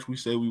marriage we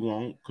say we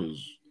want,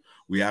 because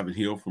we haven't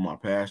healed from our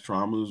past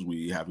traumas.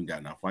 We haven't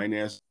gotten our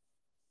finances,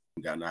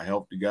 gotten our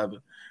health together.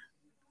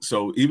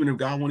 So even if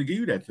God want to give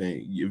you that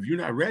thing, if you're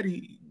not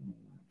ready,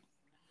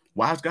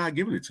 why is God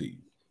giving it to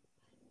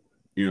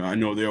you? I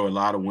know there are a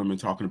lot of women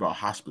talking about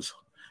hospice,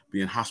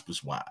 being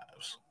hospice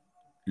wives.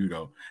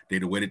 They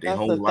waited their That's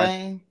the whole life.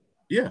 thing.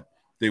 Yeah,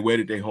 they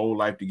waited their whole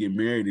life to get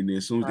married, and then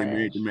as soon as they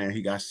married the Trash. man,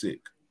 he got sick.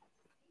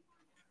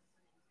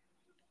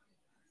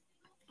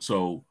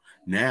 So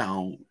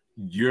now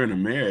you're in a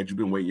marriage you've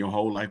been waiting your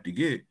whole life to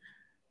get,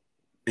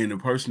 and the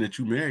person that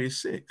you marry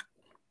is sick.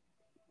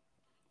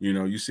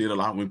 You see it a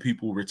lot when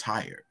people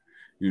retire.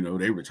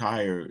 They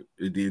retire,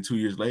 and then 2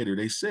 years later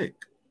they sick.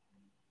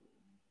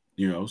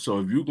 So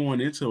if you're going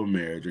into a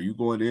marriage, or you're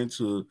going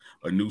into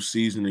a new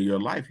season in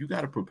your life, you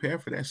got to prepare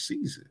for that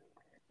season.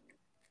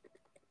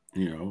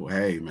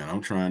 Hey man,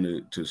 I'm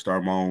trying to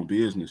start my own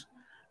business,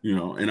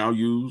 and I'll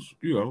use,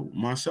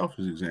 myself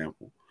as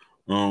example.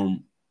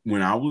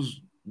 When I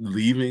was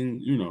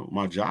leaving,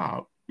 my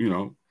job,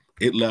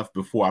 it left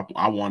before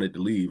I wanted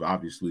to leave,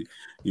 obviously,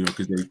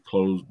 because they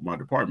closed my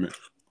department,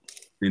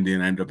 and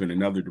then I ended up in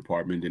another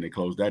department, then they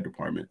closed that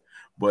department.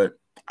 But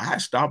I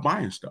stopped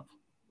buying stuff.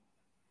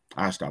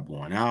 I stopped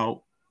going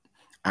out.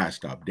 I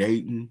stopped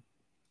dating.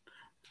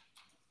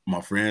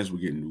 My friends were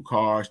getting new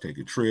cars,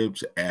 taking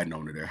trips, adding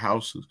on to their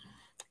houses.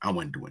 I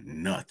wasn't doing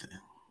nothing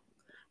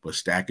but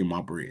stacking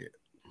my bread.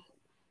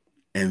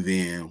 And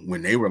then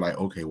when they were like,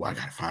 okay, well, I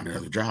got to find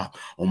another job.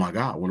 Oh my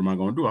God, what am I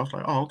going to do? I was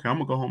like, oh, okay, I'm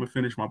going to go home and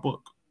finish my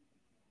book.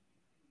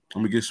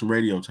 I'm going to get some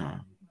radio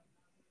time.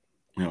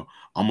 I'm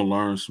going to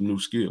learn some new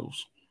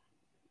skills.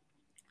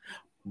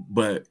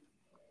 But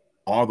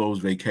all those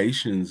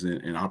vacations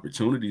and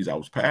opportunities I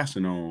was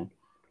passing on,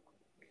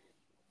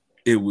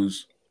 it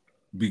was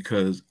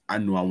because I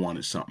knew I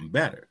wanted something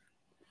better.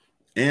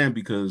 And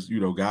because,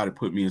 God had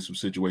put me in some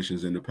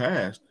situations in the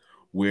past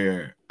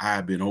where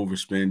I've been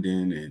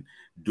overspending and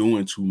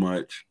doing too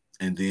much.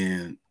 And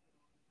then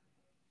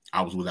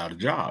I was without a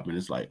job. And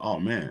it's like, oh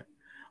man,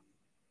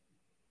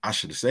 I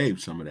should have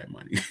saved some of that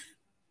money.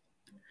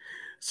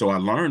 So I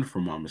learned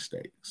from my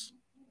mistakes,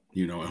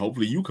 and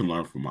hopefully you can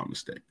learn from my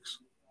mistakes.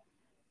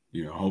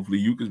 Hopefully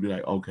you can be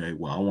like, okay,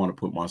 well, I want to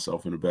put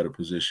myself in a better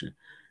position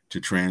to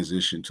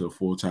transition to a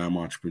full-time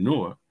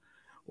entrepreneur,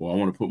 or I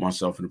want to put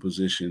myself in a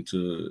position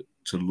to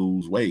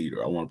lose weight,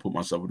 or I want to put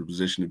myself in a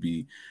position to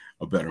be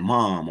a better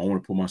mom. I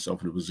want to put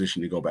myself in a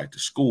position to go back to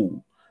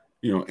school,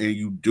 and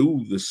you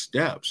do the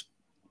steps.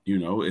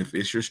 If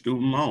it's your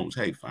student loans,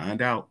 hey,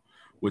 find out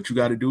what you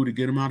got to do to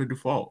get them out of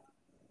default.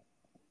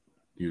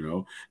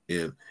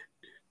 If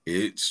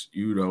it's,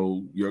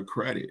 your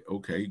credit,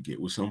 okay,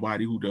 get with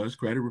somebody who does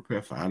credit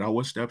repair, find out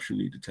what steps you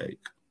need to take.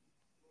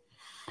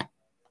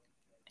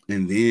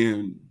 And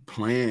then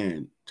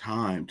plan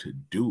time to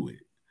do it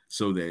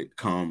so that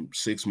come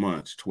 6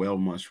 months, 12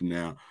 months from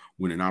now,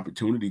 when an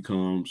opportunity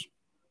comes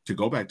to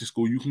go back to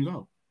school, you can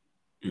go.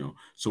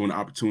 So when an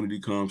opportunity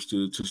comes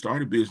to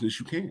start a business,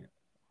 you can.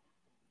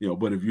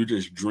 But if you're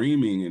just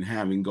dreaming and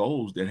having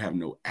goals that have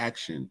no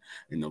action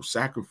and no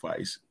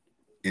sacrifice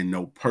and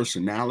no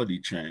personality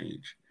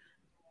change,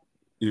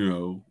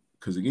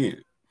 because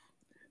again,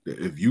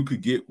 if you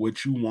could get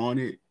what you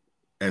wanted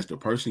as the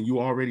person you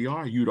already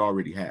are, you'd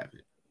already have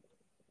it.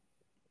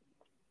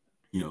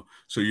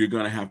 So you're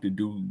going to have to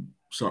do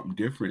something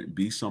different,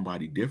 be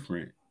somebody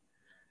different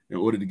in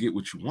order to get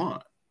what you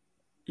want.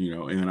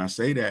 And I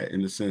say that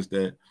in the sense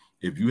that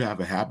if you have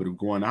a habit of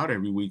going out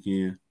every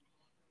weekend,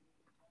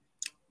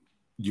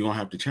 you're going to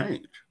have to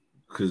change,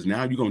 because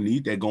now you're going to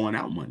need that going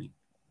out money.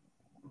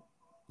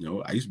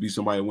 I used to be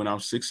somebody that went out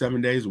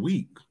 6-7 days a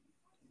week.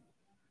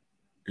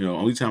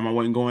 Only time I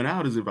wasn't going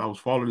out is if I was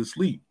falling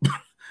asleep.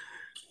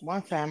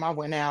 One time we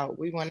went out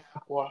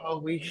for a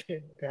whole week.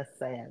 That's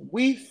sad.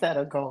 We set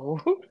a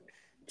goal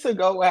to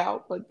go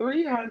out for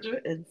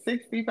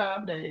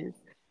 365 days,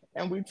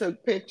 and we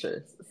took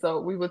pictures.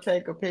 So we would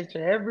take a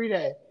picture every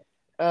day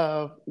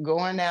of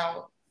going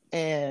out,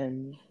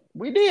 and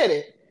we did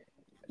it.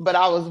 But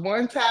I was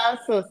one tired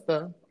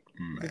sister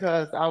Man.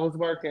 because I was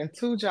working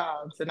two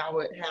jobs, and I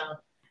would have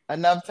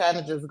enough time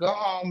to just go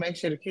home, make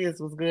sure the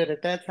kids was good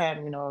at that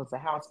time. It was a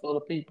house full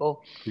of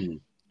people, Hmm.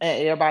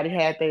 and everybody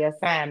had their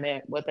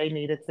assignment, what they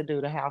needed to do.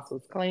 The house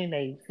was clean.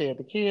 They fed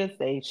the kids.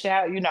 They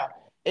showered.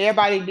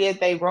 Everybody did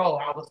their role.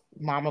 I was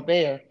Mama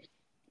Bear,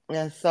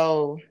 and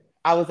so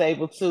I was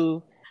able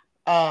to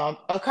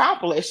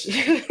accomplish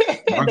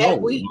My that goal,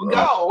 week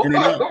goal, in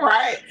and out.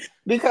 right?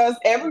 Because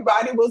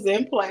everybody was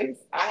in place.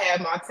 I had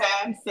my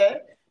time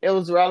set. It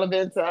was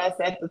relevant to us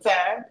at the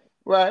time,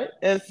 right?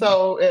 And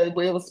so it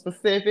was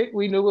specific.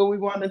 We knew what we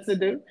wanted to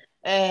do,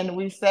 and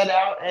we set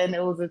out, and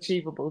it was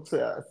achievable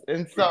to us.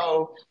 And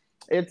so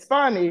it's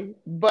funny,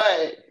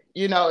 but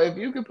if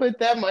you could put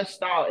that much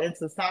thought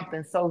into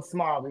something so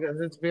small,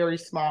 because it's very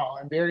small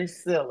and very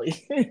silly,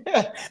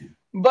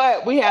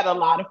 but we had a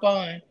lot of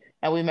fun,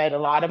 and we made a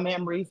lot of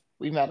memories.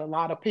 We met a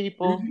lot of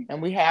people, Mhm.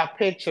 and we have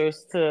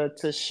pictures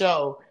to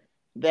show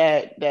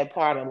that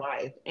part of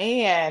life.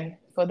 And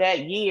for that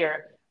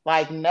year,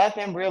 like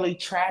nothing really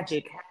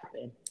tragic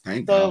happened.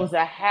 Thank So it God. was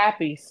a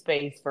happy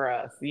space for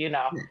us.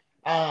 Yeah.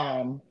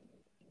 Um,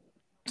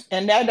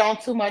 and that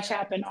don't too much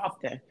happen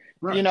often.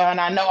 Right. And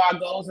I know our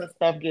goals and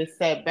stuff get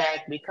set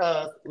back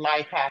because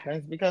life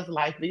happens, because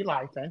life be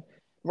life, and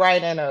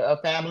right, and a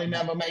family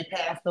member may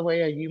pass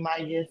away, or you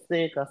might get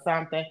sick or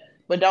something.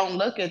 But don't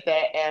look at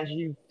that as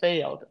you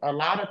failed. A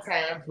lot of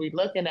times we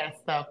looking at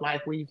stuff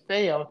like we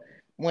failed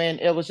when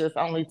it was just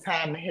only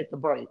time to hit the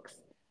brakes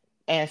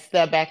and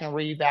step back and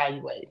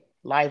reevaluate.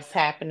 Life's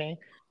happening.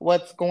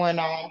 What's going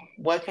on?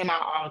 What can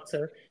I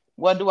alter?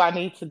 What do I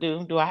need to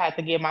do? Do I have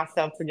to get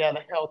myself together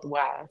health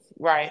wise?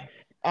 Right.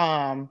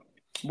 Um,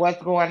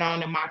 what's going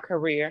on in my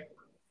career?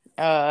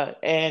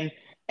 And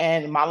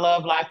my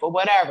love life, or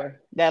whatever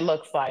that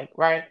looks like,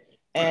 right?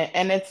 Right.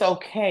 And it's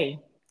okay.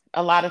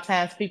 A lot of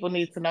times people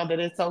need to know that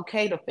it's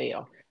okay to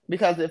fail,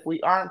 because if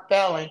we aren't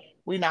failing,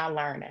 we're not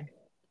learning,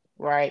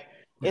 right?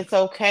 Right. It's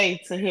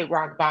okay to hit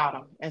rock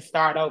bottom and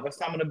start over.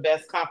 Some of the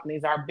best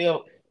companies are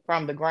built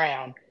from the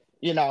ground.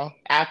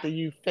 After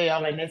you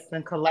fail and it's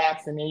been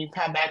collapsing, and you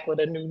come back with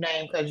a new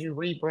name because you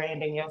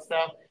rebranding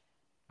yourself.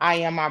 I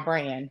am my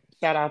brand.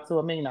 Shout out to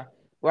Amina,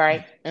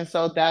 right? And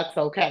so that's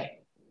okay.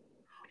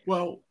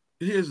 Well,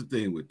 here's the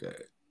thing with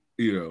that.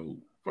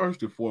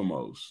 First and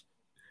foremost,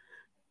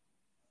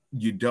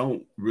 you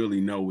don't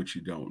really know what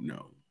you don't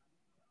know.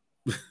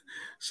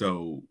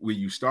 So when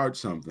you start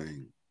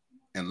something,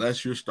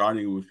 unless you're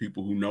starting with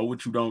people who know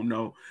what you don't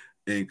know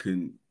and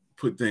can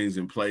put things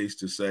in place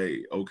to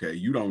say, okay,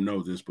 you don't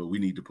know this, but we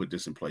need to put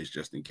this in place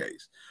just in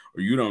case.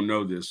 Or you don't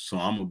know this, so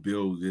I'm going to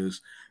build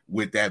this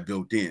with that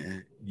built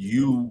in.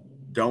 You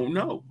don't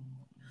know.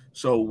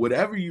 So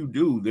whatever you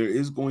do, there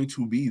is going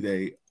to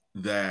be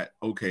that,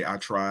 okay, I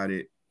tried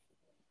it,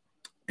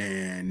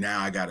 and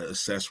now I got to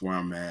assess where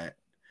I'm at.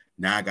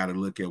 Now I got to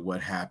look at what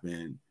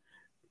happened,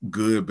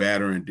 good,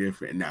 bad, or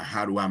indifferent. Now,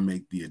 how do I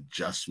make the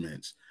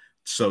adjustments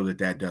so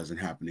that doesn't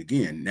happen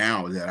again?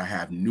 Now that I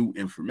have new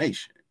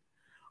information,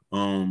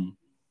 um,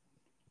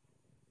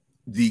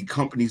 the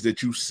companies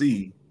that you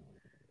see,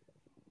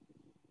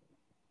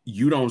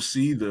 you don't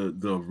see the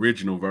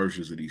original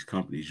versions of these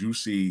companies. You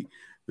see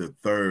the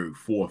third,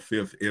 fourth,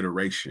 fifth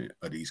iteration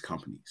of these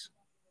companies.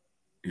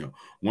 You know,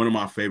 one of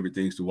my favorite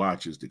things to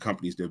watch is the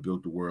companies that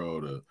built the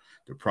world,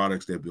 the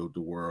products that built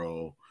the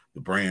world,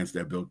 the brands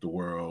that built the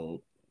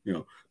world, you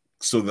know,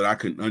 so that I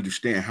can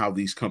understand how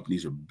these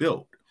companies are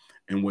built.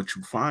 And what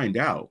you find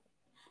out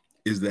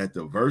is that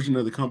the version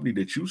of the company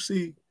that you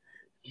see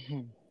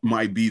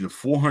might be the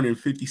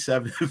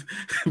 457th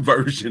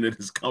version of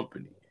this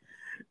company,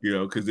 you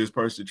know, because this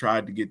person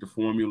tried to get the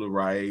formula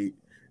right.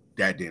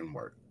 That didn't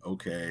work.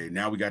 Okay,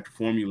 now we got the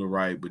formula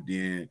right, but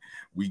then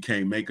we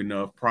can't make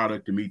enough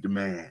product to meet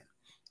demand.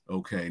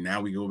 Okay,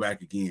 now we go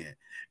back again.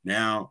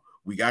 Now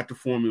we got the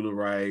formula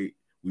right.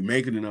 We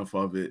making enough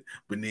of it,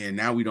 but then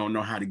now we don't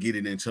know how to get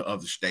it into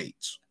other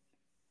states.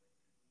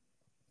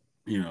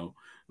 You know,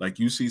 like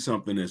you see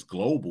something that's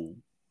global,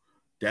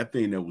 that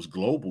thing that was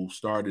global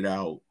started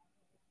out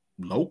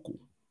local.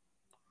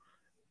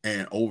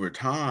 And over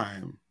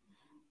time,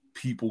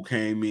 people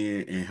came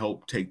in and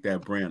helped take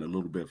that brand a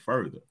little bit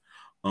further.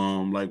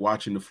 Like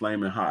watching the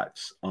Flaming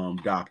Hots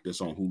doc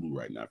that's on Hulu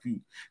right now. If you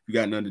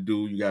got nothing to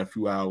do, you got a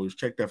few hours,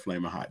 check that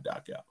Flaming Hot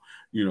doc out.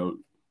 You know,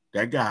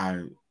 that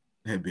guy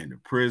had been to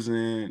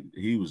prison,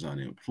 he was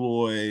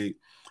unemployed.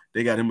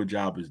 They got him a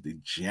job as the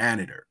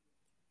janitor.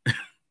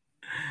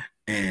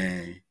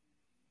 And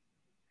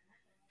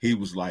he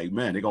was like,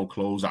 man, they're gonna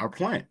close our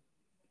plant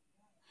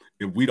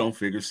if we don't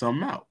figure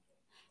something out.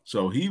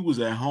 So he was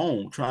at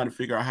home trying to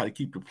figure out how to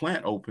keep the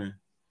plant open,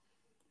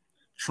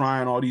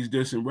 trying all these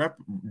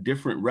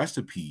different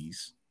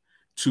recipes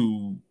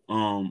to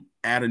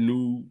add a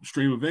new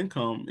stream of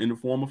income in the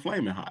form of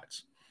Flaming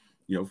Hots.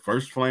 You know,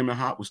 first Flaming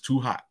Hot was too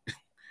hot.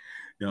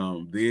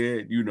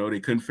 Then, you know, they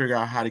couldn't figure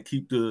out how to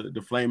keep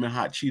the Flaming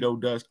Hot Cheeto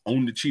dust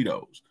on the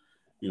Cheetos.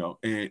 You know,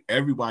 and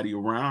everybody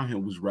around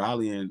him was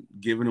rallying,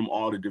 giving him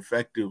all the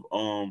defective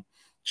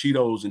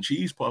Cheetos and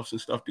cheese puffs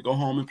and stuff to go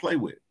home and play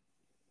with.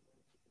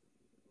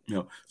 You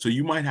know, so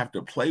you might have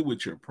to play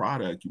with your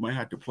product. You might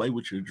have to play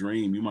with your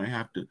dream. You might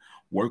have to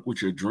work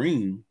with your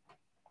dream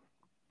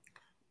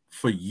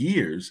for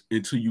years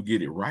until you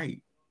get it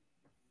right.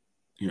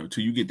 You know,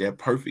 till you get that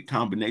perfect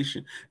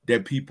combination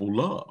that people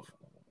love.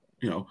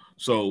 You know,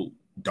 so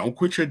don't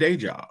quit your day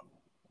job.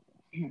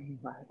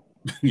 Right.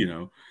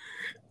 You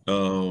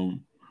know,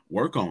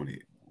 work on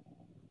it.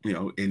 You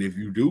know, and if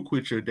you do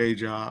quit your day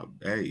job,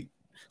 hey,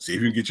 see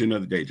if you can get you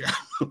another day job.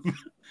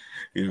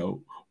 You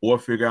know, or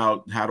figure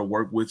out how to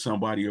work with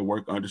somebody or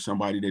work under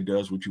somebody that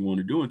does what you want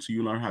to do until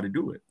you learn how to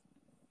do it.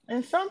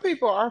 And some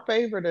people are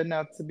favored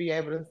enough to be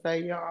able to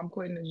say, yo, I'm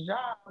quitting this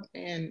job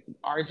and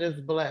are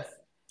just blessed,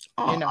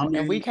 Oh, I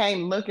and we mean,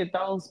 can't look at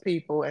those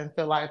people and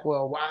feel like,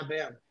 well, why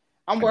them?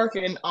 I'm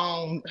working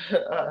on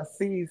a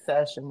seed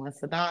session when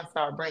SaDon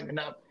started bringing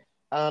up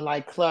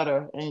like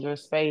clutter in your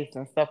space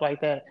and stuff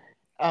like that.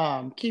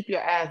 Keep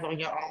your eyes on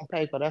your own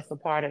paper. That's a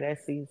part of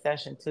that seed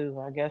session too.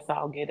 I guess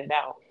I'll get it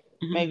out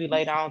maybe mhm.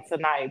 later on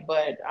tonight.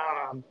 But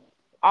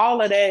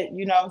all of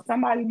that,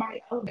 somebody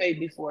might elevate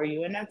before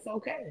you, and that's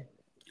okay.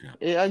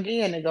 Yeah,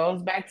 Again, it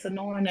goes back to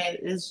knowing that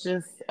it's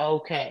just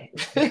okay.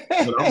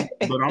 yeah.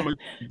 But I'm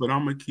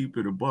gonna keep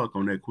it a buck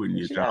on that quitting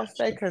your But you job gotta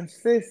stay stuff.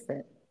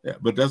 consistent. Yeah,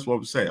 but that's what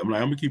I'm saying. I'm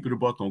gonna keep it a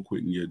buck on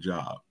quitting your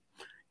job.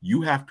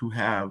 You have to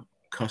have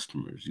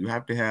customers. You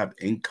have to have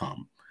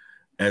income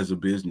as a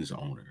business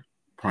owner,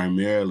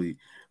 primarily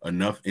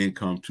enough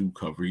income to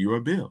cover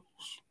your bills.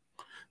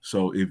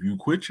 So if you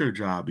quit your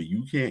job and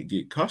you can't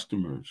get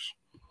customers,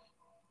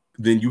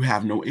 then you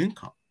have no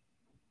income.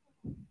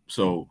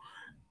 So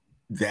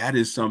that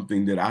is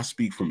something that I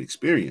speak from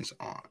experience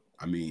on.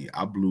 I mean,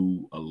 I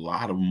blew a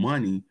lot of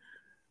money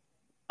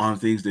on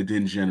things that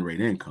didn't generate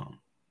income.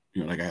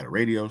 You know, like I had a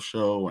radio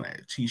show and I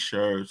had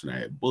t-shirts and I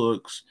had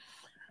books,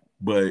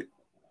 but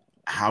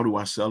how do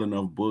I sell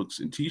enough books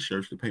and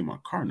t-shirts to pay my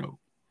car note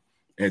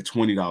at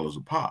 $20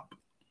 a pop?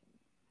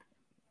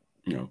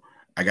 You know,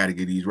 I got to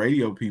get these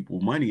radio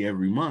people money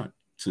every month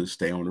to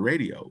stay on the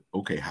radio.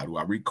 Okay, how do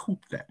I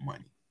recoup that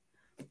money?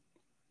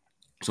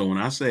 So when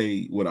I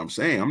say what I'm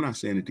saying, I'm not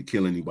saying it to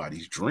kill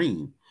anybody's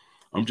dream.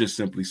 I'm just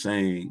simply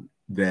saying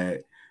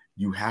that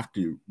you have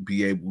to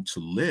be able to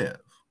live.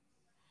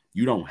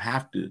 You don't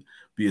have to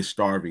be a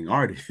starving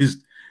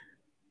artist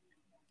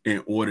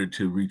in order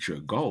to reach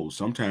your goals.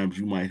 Sometimes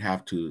you might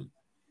have to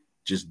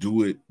just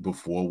do it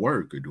before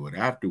work or do it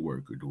after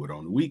work or do it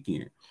on the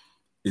weekend,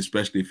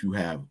 especially if you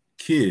have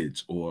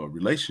kids or a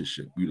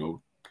relationship. You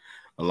know,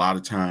 a lot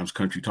of times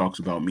country talks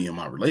about me and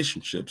my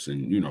relationships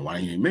and, why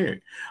you ain't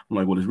married. I'm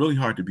like, well, it's really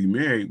hard to be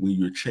married when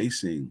you're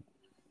chasing.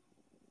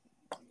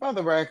 For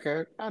the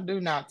record, I do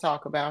not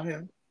talk about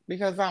him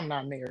because I'm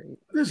not married.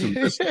 This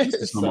is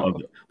some So,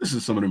 other, this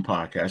is some of them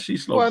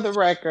podcasts. for the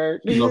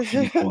record, She loves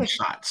to be throwing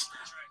shots.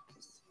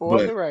 for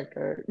But the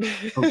record.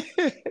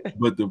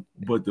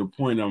 but the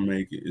point I'm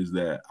making is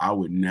that I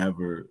would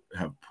never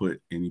have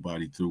put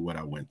anybody through what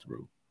I went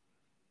through.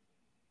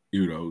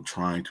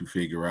 Trying to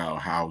figure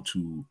out how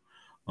to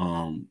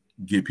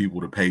get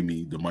people to pay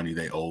me the money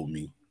they owed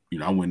me.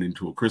 I went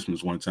into a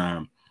Christmas one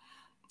time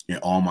and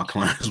all my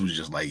clients was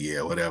just like,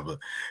 yeah, whatever.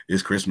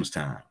 It's Christmas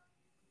time.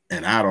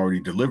 And I'd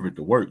already delivered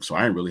the work. So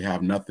I didn't really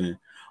have nothing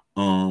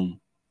to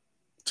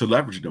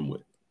leverage them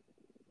with.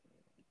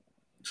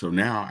 So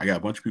now I got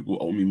a bunch of people who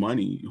owe me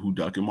money who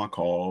ducking my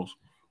calls,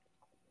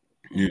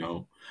 you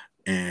know,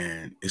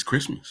 and it's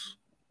Christmas,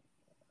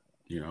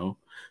 you know.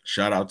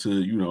 Shout out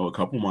to, you know, a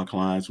couple of my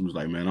clients who was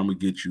like, man, I'm gonna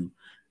get you.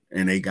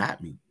 And they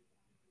got me,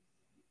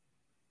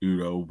 you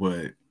know,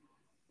 but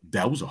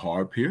that was a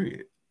hard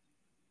period,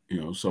 you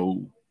know.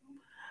 So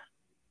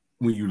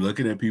when you're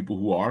looking at people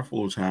who are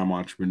full-time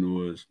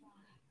entrepreneurs,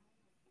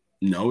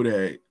 know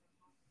that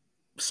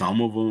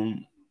some of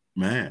them,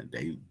 man,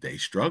 they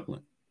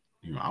struggling.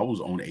 You know, I was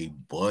on a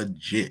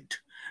budget.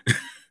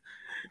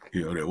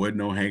 You know, there wasn't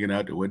no hanging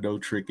out, there wasn't no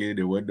tricking,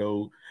 there wasn't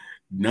no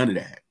none of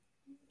that.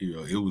 You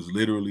know, it was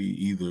literally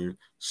either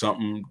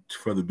something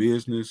for the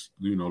business,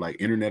 you know, like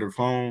internet or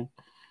phone,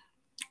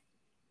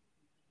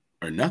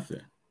 or nothing.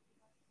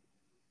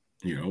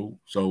 You know,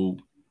 so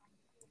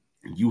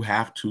you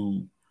have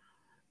to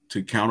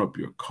count up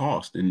your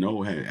cost and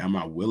know, hey, am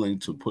I willing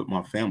to put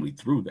my family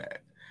through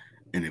that?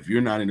 And if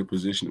you're not in a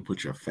position to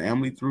put your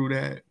family through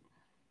that,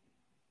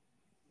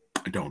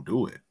 don't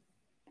do it.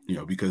 You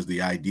know, because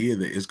the idea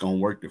that it's going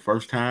to work the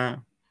first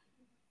time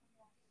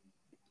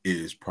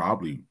is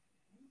probably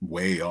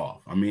way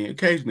off. I mean,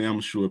 occasionally I'm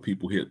sure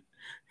people hit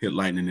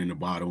lightning in the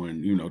bottle,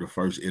 and you know the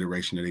first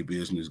iteration of their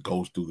business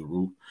goes through the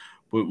roof,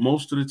 but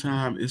most of the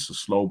time it's a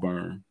slow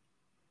burn.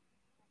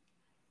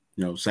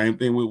 You know, same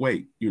thing with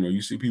weight. You know,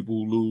 you see people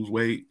who lose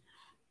weight,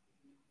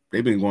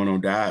 they've been going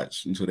on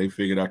diets until they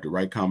figured out the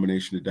right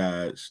combination of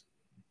diets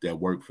that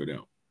work for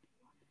them,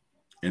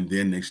 and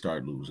then they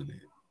start losing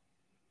it.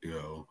 You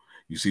know,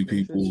 you see This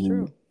people is who,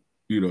 true.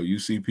 you know, you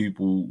see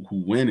people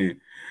who win it.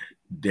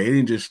 They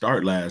didn't just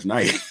start last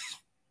night.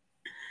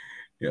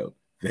 You know,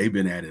 they've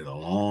been at it a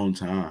long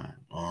time.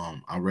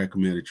 I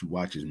recommend that you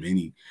watch as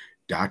many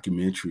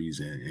documentaries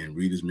and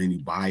read as many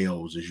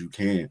bios as you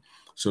can,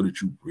 so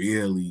that you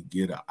really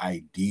get an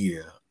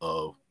idea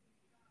of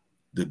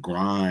the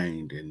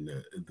grind and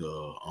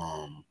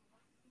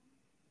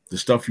the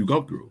stuff you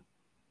go through.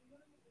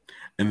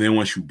 And then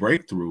once you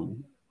break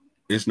through,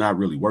 it's not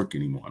really work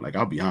anymore. Like,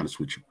 I'll be honest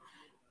with you.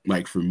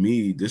 Like, for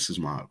me, this is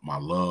my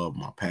love,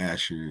 my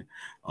passion.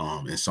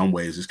 In some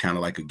ways, it's kind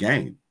of like a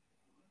game.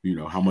 You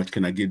know, how much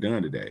can I get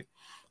done today?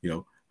 You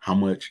know, how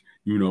much,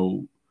 you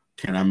know,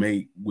 can I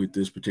make with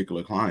this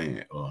particular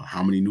client? Or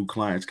how many new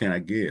clients can I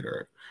get?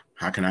 Or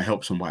how can I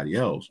help somebody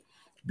else?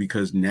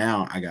 Because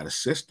now I got a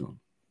system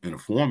and a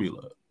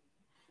formula.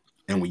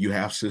 And when you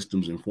have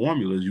systems and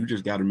formulas, you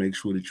just got to make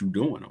sure that you're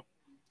doing them.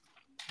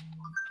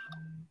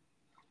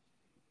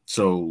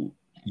 So,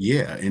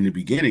 yeah, in the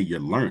beginning,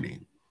 you're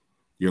learning.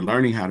 You're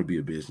learning how to be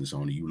a business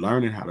owner. You're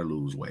learning how to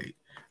lose weight.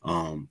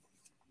 Um,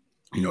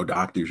 you know,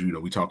 doctors, you know,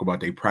 we talk about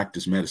they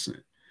practice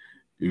medicine.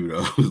 You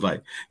know, it's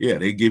like, yeah,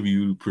 they give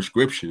you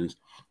prescriptions,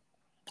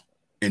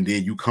 and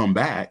then you come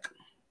back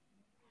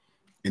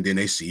and then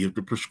they see if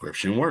the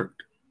prescription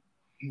worked.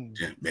 Hmm.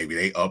 Yeah, maybe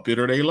they up it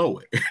or they low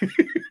it.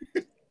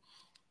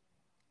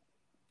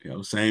 You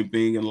know, same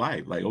thing in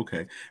life. Like,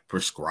 okay,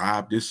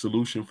 prescribe this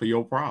solution for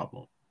your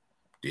problem.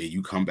 Then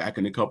you come back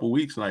in a couple of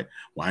weeks, like,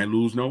 well, I ain't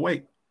lose no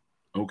weight.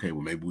 Okay,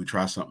 well, maybe we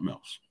try something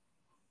else.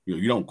 You know,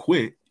 you don't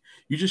quit.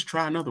 You just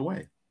try another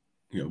way.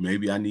 You know,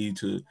 maybe I need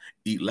to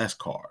eat less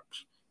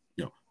carbs.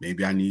 You know,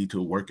 maybe I need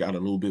to work out a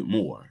little bit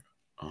more.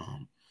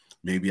 Um,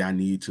 maybe I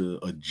need to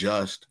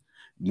adjust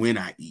when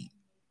I eat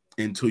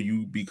until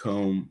you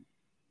become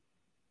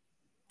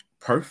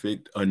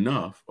perfect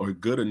enough or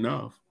good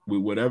enough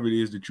with whatever it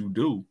is that you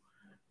do,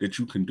 that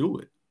you can do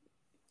it.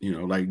 You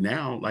know, like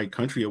now, like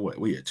country at what?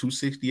 We at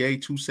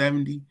 268,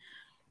 270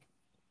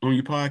 on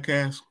your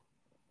podcast?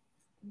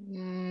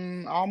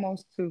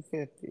 Almost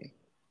 250.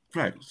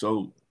 Right.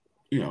 So,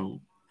 you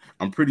know,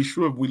 I'm pretty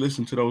sure if we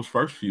listen to those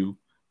first few,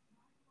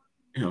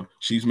 you know,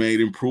 she's made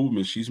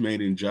improvements, she's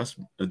made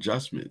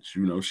adjustments,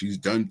 you know, she's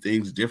done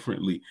things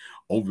differently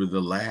over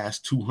the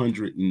last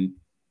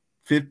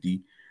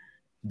 250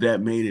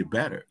 that made it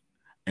better.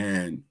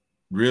 And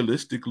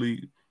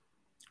realistically,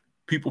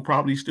 people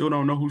probably still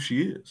don't know who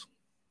she is,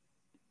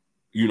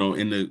 you know,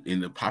 in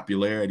the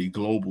popularity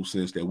global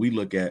sense that we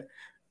look at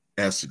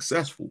as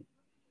successful.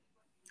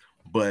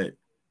 But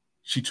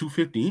she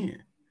 250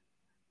 in.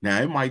 Now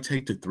it might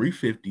take to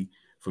 350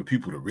 for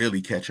people to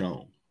really catch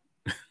on.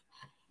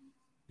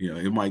 You know,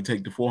 it might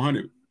take the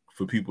 400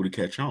 for people to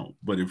catch on.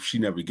 But if she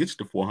never gets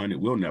to 400,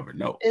 we'll never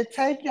know. It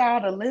take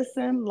y'all to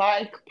listen,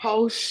 like,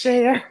 post,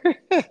 share.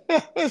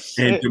 And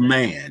Shit.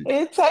 demand.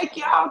 It take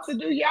y'all to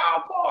do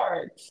y'all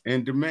part.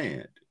 And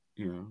demand.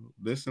 You know,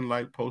 listen,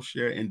 like, post,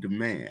 share, and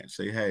demand.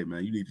 Say, hey,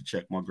 man, you need to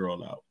check my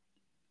girl out.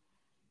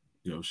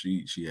 You know,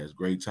 she has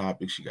great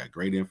topics. She got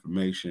great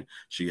information.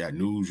 She got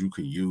news you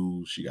can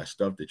use. She got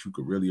stuff that you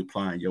could really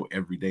apply in your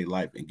everyday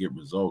life and get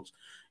results.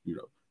 You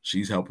know,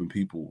 she's helping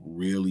people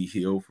really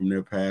heal from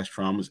their past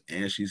traumas,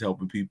 and she's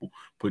helping people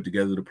put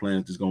together the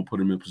plans that's going to put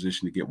them in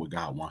position to get what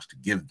God wants to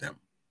give them.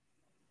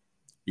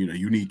 You know,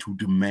 you need to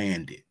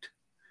demand it.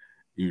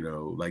 You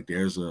know, like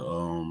there's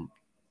a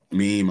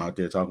meme out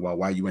there talking about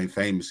why you ain't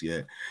famous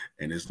yet,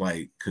 and it's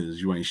like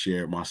because you ain't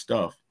shared my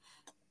stuff.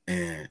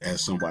 And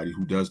as somebody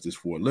who does this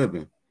for a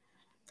living,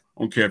 I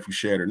don't care if you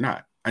share it or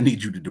not. I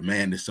need you to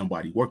demand that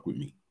somebody work with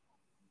me.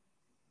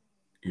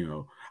 You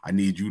know, I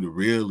need you to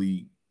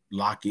really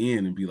lock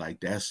in and be like,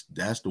 that's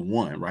the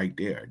one right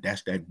there.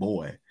 That's that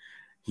boy.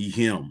 He,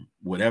 him,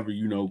 whatever,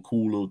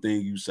 cool little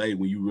thing you say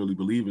when you really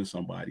believe in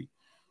somebody,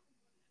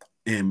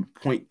 and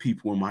point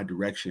people in my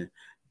direction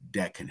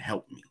that can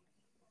help me.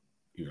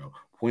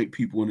 Point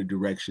people in the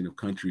direction of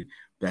country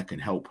that can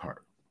help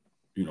her.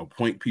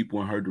 Point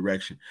people in her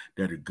direction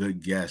that are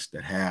good guests,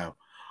 that have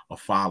a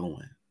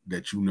following,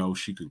 that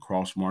she can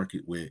cross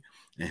market with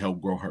and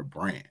help grow her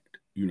brand.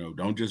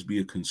 Don't just be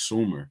a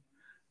consumer.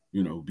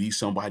 Be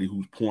somebody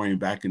who's pouring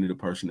back into the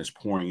person that's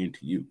pouring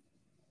into you.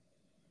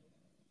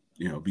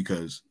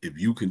 Because if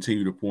you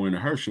continue to pour into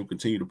her, she'll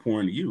continue to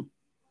pour into you.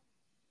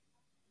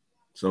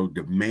 So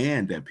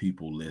demand that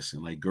people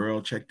listen. Like,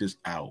 girl, check this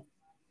out.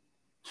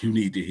 You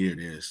need to hear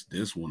this.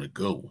 This one a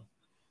good one.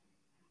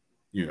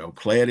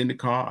 Play it in the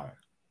car.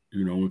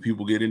 When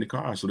people get in the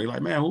car. So they're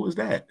like, man, who is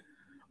that?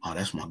 Oh,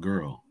 that's my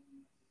girl.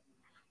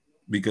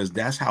 Because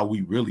that's how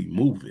we really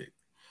move it.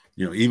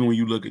 Even when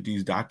you look at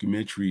these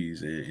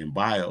documentaries and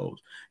bios,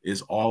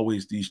 it's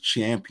always these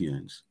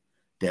champions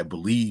that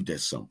believed at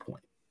some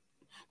point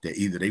that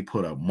either they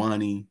put up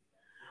money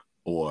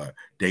or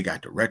they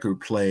got the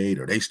record played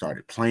or they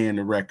started playing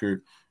the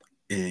record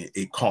and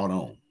it caught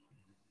on.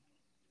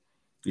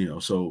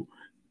 So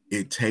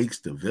it takes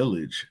the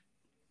village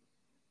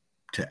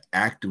to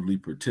actively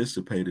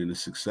participate in the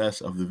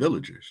success of the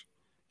villagers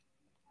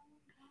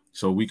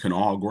so we can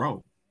all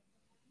grow.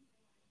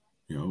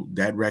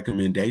 That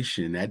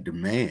recommendation, that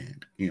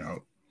demand,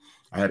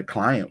 I had a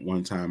client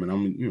one time, and I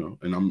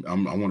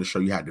want to show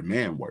you how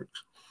demand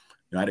works.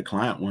 I had a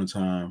client one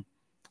time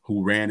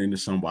who ran into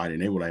somebody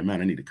and they were like,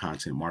 man, I need a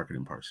content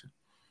marketing person.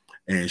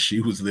 And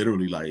she was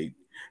literally like,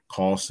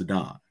 call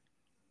SaDon.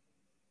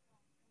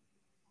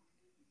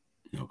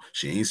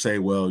 She ain't say,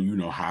 well,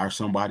 hire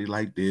somebody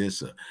like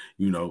this, or,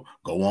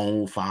 go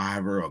on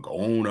Fiverr or go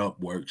on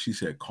Upwork. She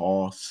said,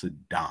 call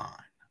SaDon.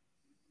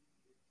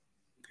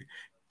 Okay.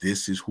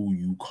 This is who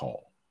you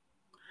call.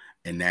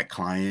 And that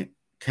client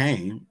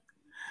came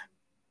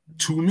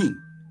to me.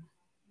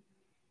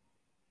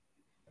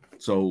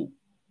 So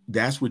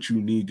that's what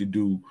you need to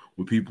do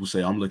when people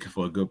say, I'm looking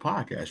for a good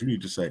podcast. You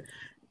need to say,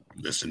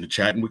 listen to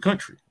Chatting with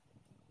Country.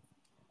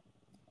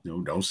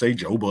 Don't say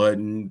Joe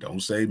Budden. Don't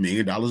say $1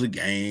 million a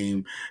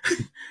game.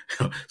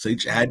 Say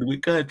Chatting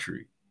with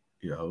Country,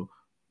 because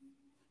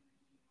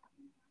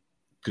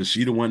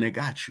she the one that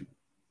got you.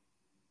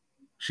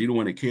 She the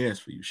one that cares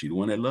for you. She the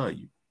one that love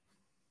you.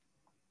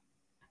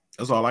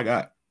 That's all I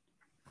got.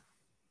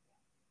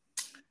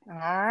 All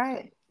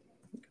right.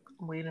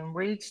 We done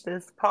reached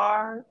this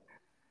part.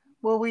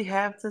 Will we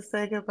have to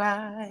say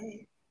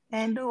goodbye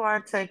and do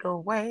our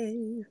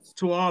takeaways?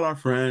 To all our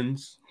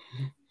friends.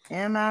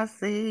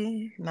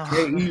 MIC. No.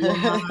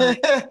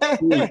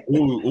 KEY.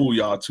 Ooh,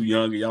 y'all too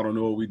young. Y'all don't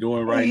know what we're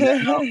doing right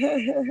now.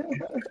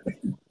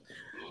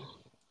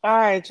 All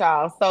right,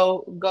 y'all.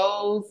 So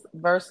goals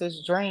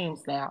versus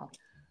dreams now.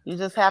 You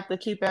just have to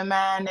keep in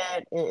mind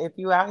that if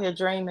you out here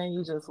dreaming,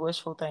 you just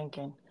wishful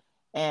thinking.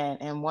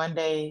 And one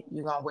day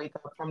you're gonna wake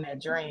up from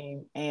that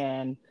dream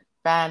and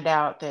find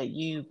out that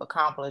you've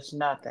accomplished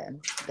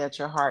nothing that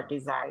your heart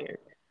desired.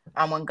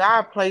 And when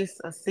God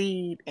placed a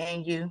seed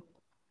in you,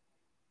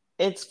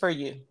 it's for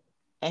you.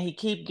 And he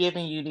keep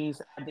giving you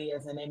these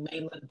ideas and they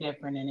may look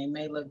different and they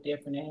may look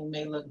different and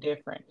they may look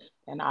different.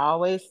 And I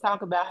always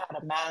talk about how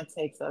the mind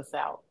takes us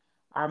out.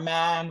 Our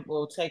mind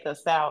will take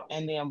us out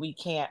and then we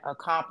can't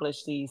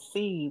accomplish these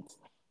seeds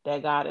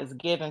that God has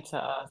given to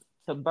us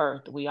to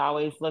birth. We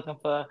always looking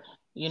for,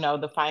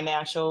 the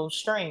financial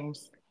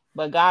streams,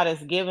 but God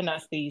has given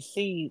us these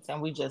seeds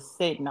and we just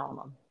sitting on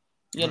them.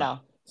 Right.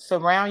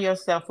 Surround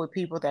yourself with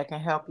people that can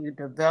help you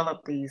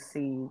develop these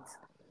seeds.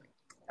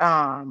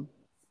 Um,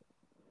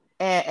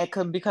 and it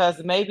could,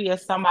 because maybe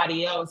it's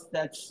somebody else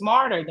that's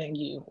smarter than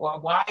you or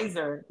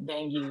wiser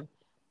than you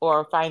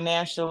or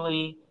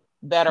financially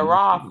better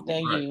off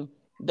than Right. you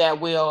that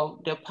will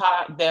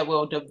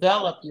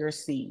develop your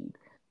seed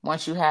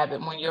once you have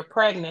it. When you're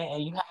pregnant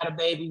and you had a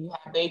baby, you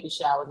have baby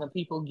showers and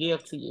people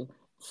give to you.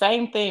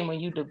 Same thing when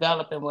you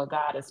developing what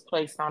God has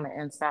placed on the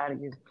inside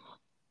of you.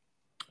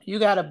 You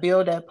got to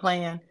build that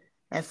plan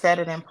and set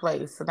it in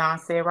place. So Don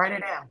said, write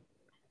it down,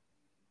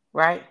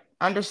 right?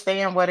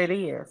 Understand what it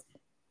is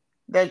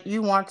that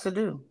you want to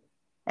do.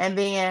 And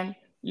then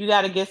you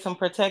got to get some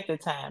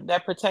protected time.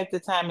 That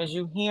protected time is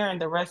you hearing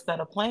the rest of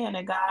the plan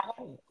that God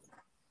has.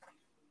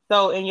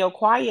 So in your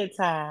quiet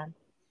time,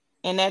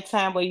 in that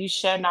time where you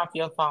shutting off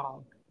your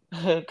phone,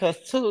 because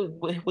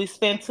we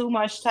spend too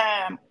much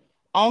time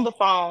on the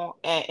phone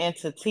and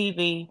into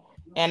TV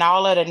and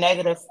all of the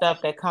negative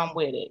stuff that come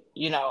with it.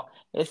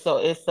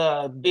 It's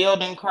a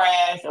building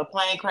crash, a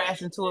plane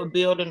crash into a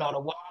building, or the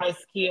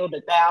water's killed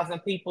 1,000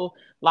 people.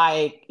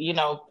 Like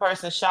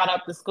person shot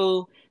up the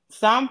school.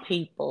 Some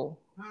people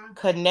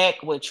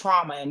connect with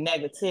trauma and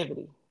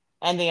negativity,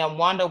 and then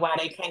wonder why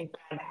they can't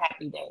find a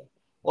happy day,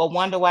 or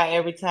wonder why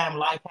every time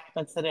life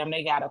happens to them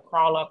they gotta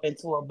crawl up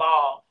into a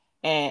ball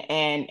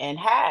and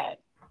hide.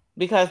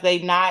 because they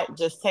not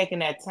just taking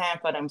that time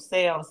for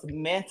themselves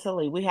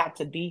mentally. We have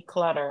to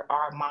declutter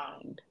our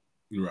mind.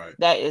 Right.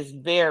 That is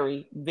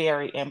very,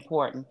 very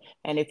important.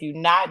 And if you're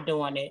not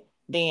doing it,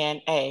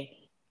 then hey,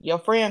 your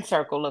friend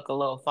circle look a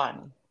little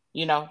funny.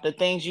 You know, the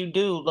things you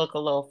do look a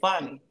little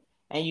funny.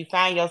 And you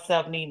find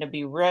yourself needing to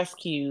be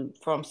rescued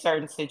from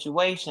certain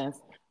situations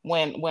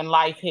when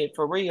life hit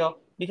for real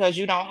because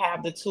you don't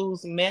have the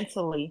tools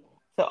mentally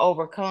to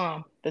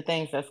overcome the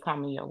things that's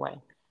coming your way.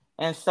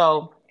 And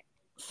so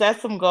set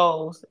some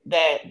goals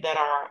that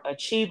are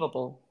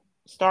achievable.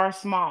 Start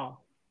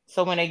small.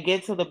 So when they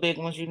get to the big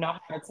ones, you know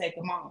how to take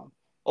them on.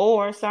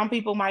 Or some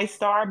people might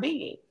start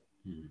big,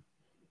 Mhm.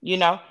 you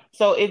know.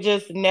 So it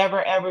just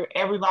never ever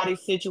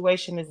everybody's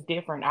situation is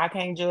different. I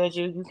can't judge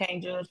you, you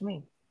can't judge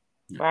me.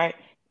 Yeah. Right?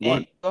 And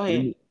One, go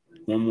ahead.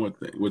 one, one more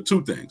thing. Well,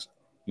 two things.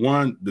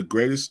 One, the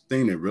greatest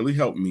thing that really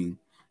helped me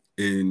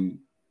in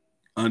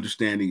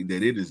understanding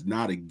that it is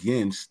not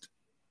against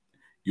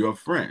your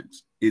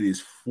friends; it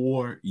is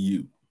for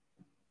you.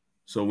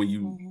 So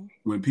Hmm.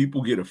 when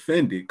people get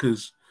offended,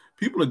 because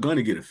people are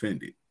gonna get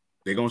offended,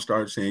 they're gonna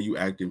start saying you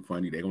acting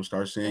funny. They're gonna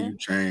start saying Yeah. you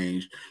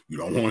changed. You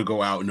don't want to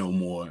go out no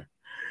more.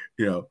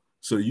 You know.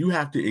 So you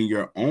have to, in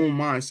your own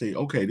mind, say,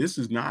 okay, this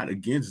is not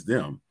against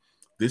them.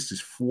 This is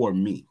for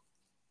me.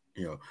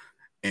 You know,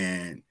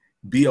 and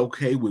be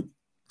okay with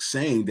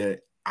saying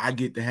that I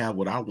get to have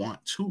what I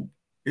want too.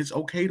 It's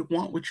okay to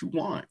want what you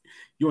want.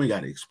 You ain't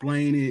got to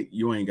explain it.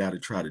 You ain't got to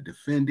try to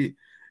defend it.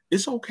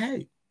 It's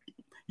okay.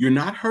 You're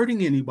not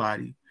hurting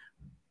anybody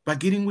by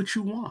getting what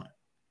you want.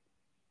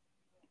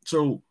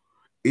 So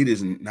it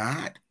is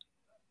not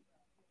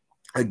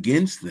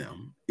against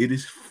them. It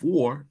is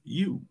for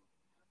you.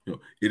 You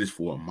know, it is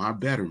for my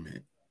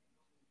betterment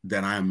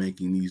that I am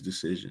making these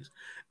decisions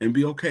and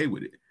be okay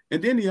with it.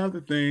 And then the other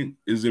thing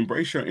is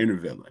embrace your inner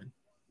villain.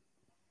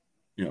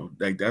 You know,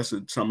 like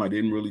something I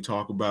didn't really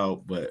talk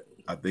about, but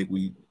I think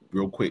we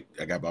real quick.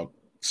 I got about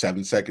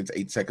 7 seconds,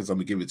 8 seconds. I'm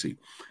gonna give it to you.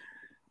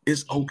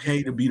 It's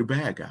okay to be the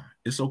bad guy.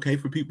 It's okay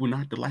for people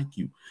not to like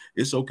you.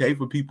 It's okay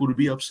for people to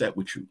be upset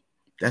with you.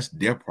 That's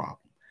their problem.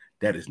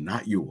 That is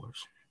not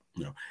yours.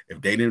 You know,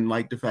 if they didn't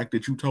like the fact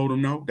that you told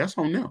them no, that's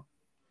on them.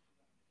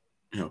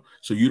 You know,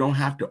 so you don't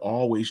have to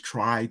always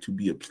try to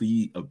be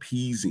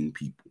appeasing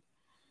people.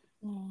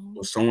 Hmm.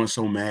 Well, someone's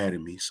so mad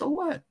at me. So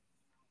what?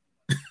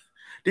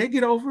 They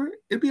get over it.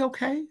 It'll be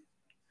okay.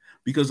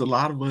 Because a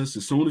lot of us,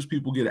 as soon as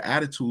people get an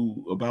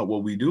attitude about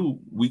what we do,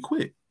 we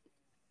quit.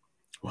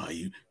 Well,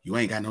 you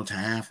ain't got no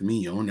time for me.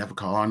 You don't never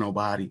call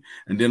nobody.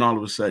 And then all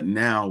of a sudden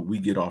now we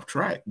get off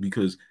track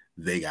because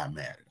they got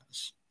mad at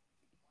us.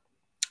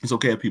 It's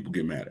okay if people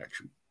get mad at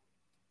you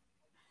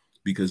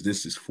because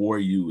this is for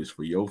you. It's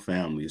for your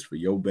family. It's for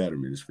your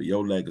betterment. It's for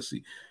your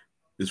legacy.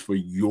 It's for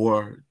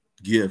your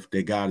gift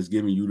that God has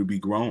given you to be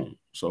grown.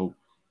 So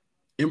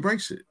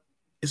embrace it.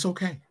 It's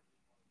okay.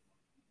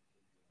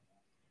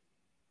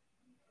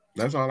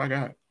 That's all I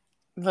got.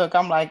 Look,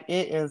 I'm like,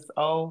 it is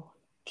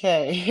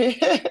okay.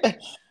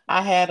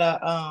 I had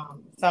a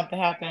something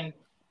happen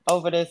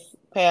over this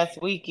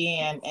past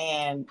weekend,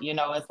 and you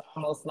know, it's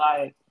almost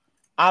like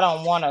I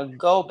don't want to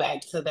go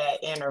back to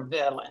that inner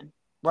villain,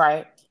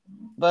 right?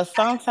 But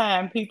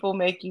sometimes people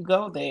make you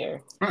go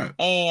there, Right.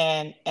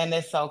 and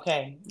it's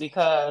okay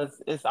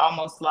because it's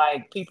almost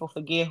like people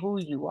forget who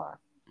you are,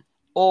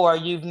 or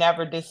you've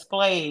never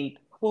displayed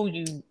who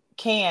you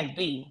can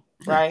be,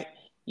 Yeah. right?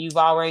 You've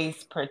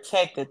always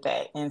protected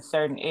that in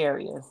certain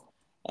areas.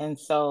 And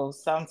so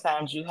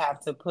sometimes you have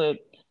to put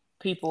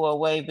people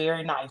away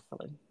very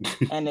nicely.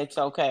 And it's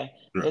okay.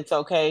 Right. It's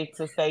okay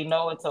to say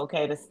no. It's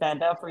okay to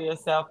stand up for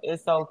yourself.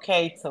 It's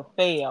okay to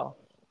fail,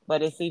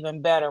 but it's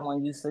even better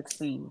when you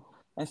succeed.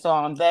 And so,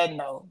 on that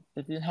note,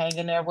 if you're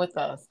hanging there with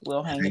us,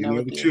 we'll hang in Hanging there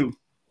there with with you. you.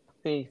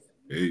 Peace.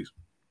 Peace.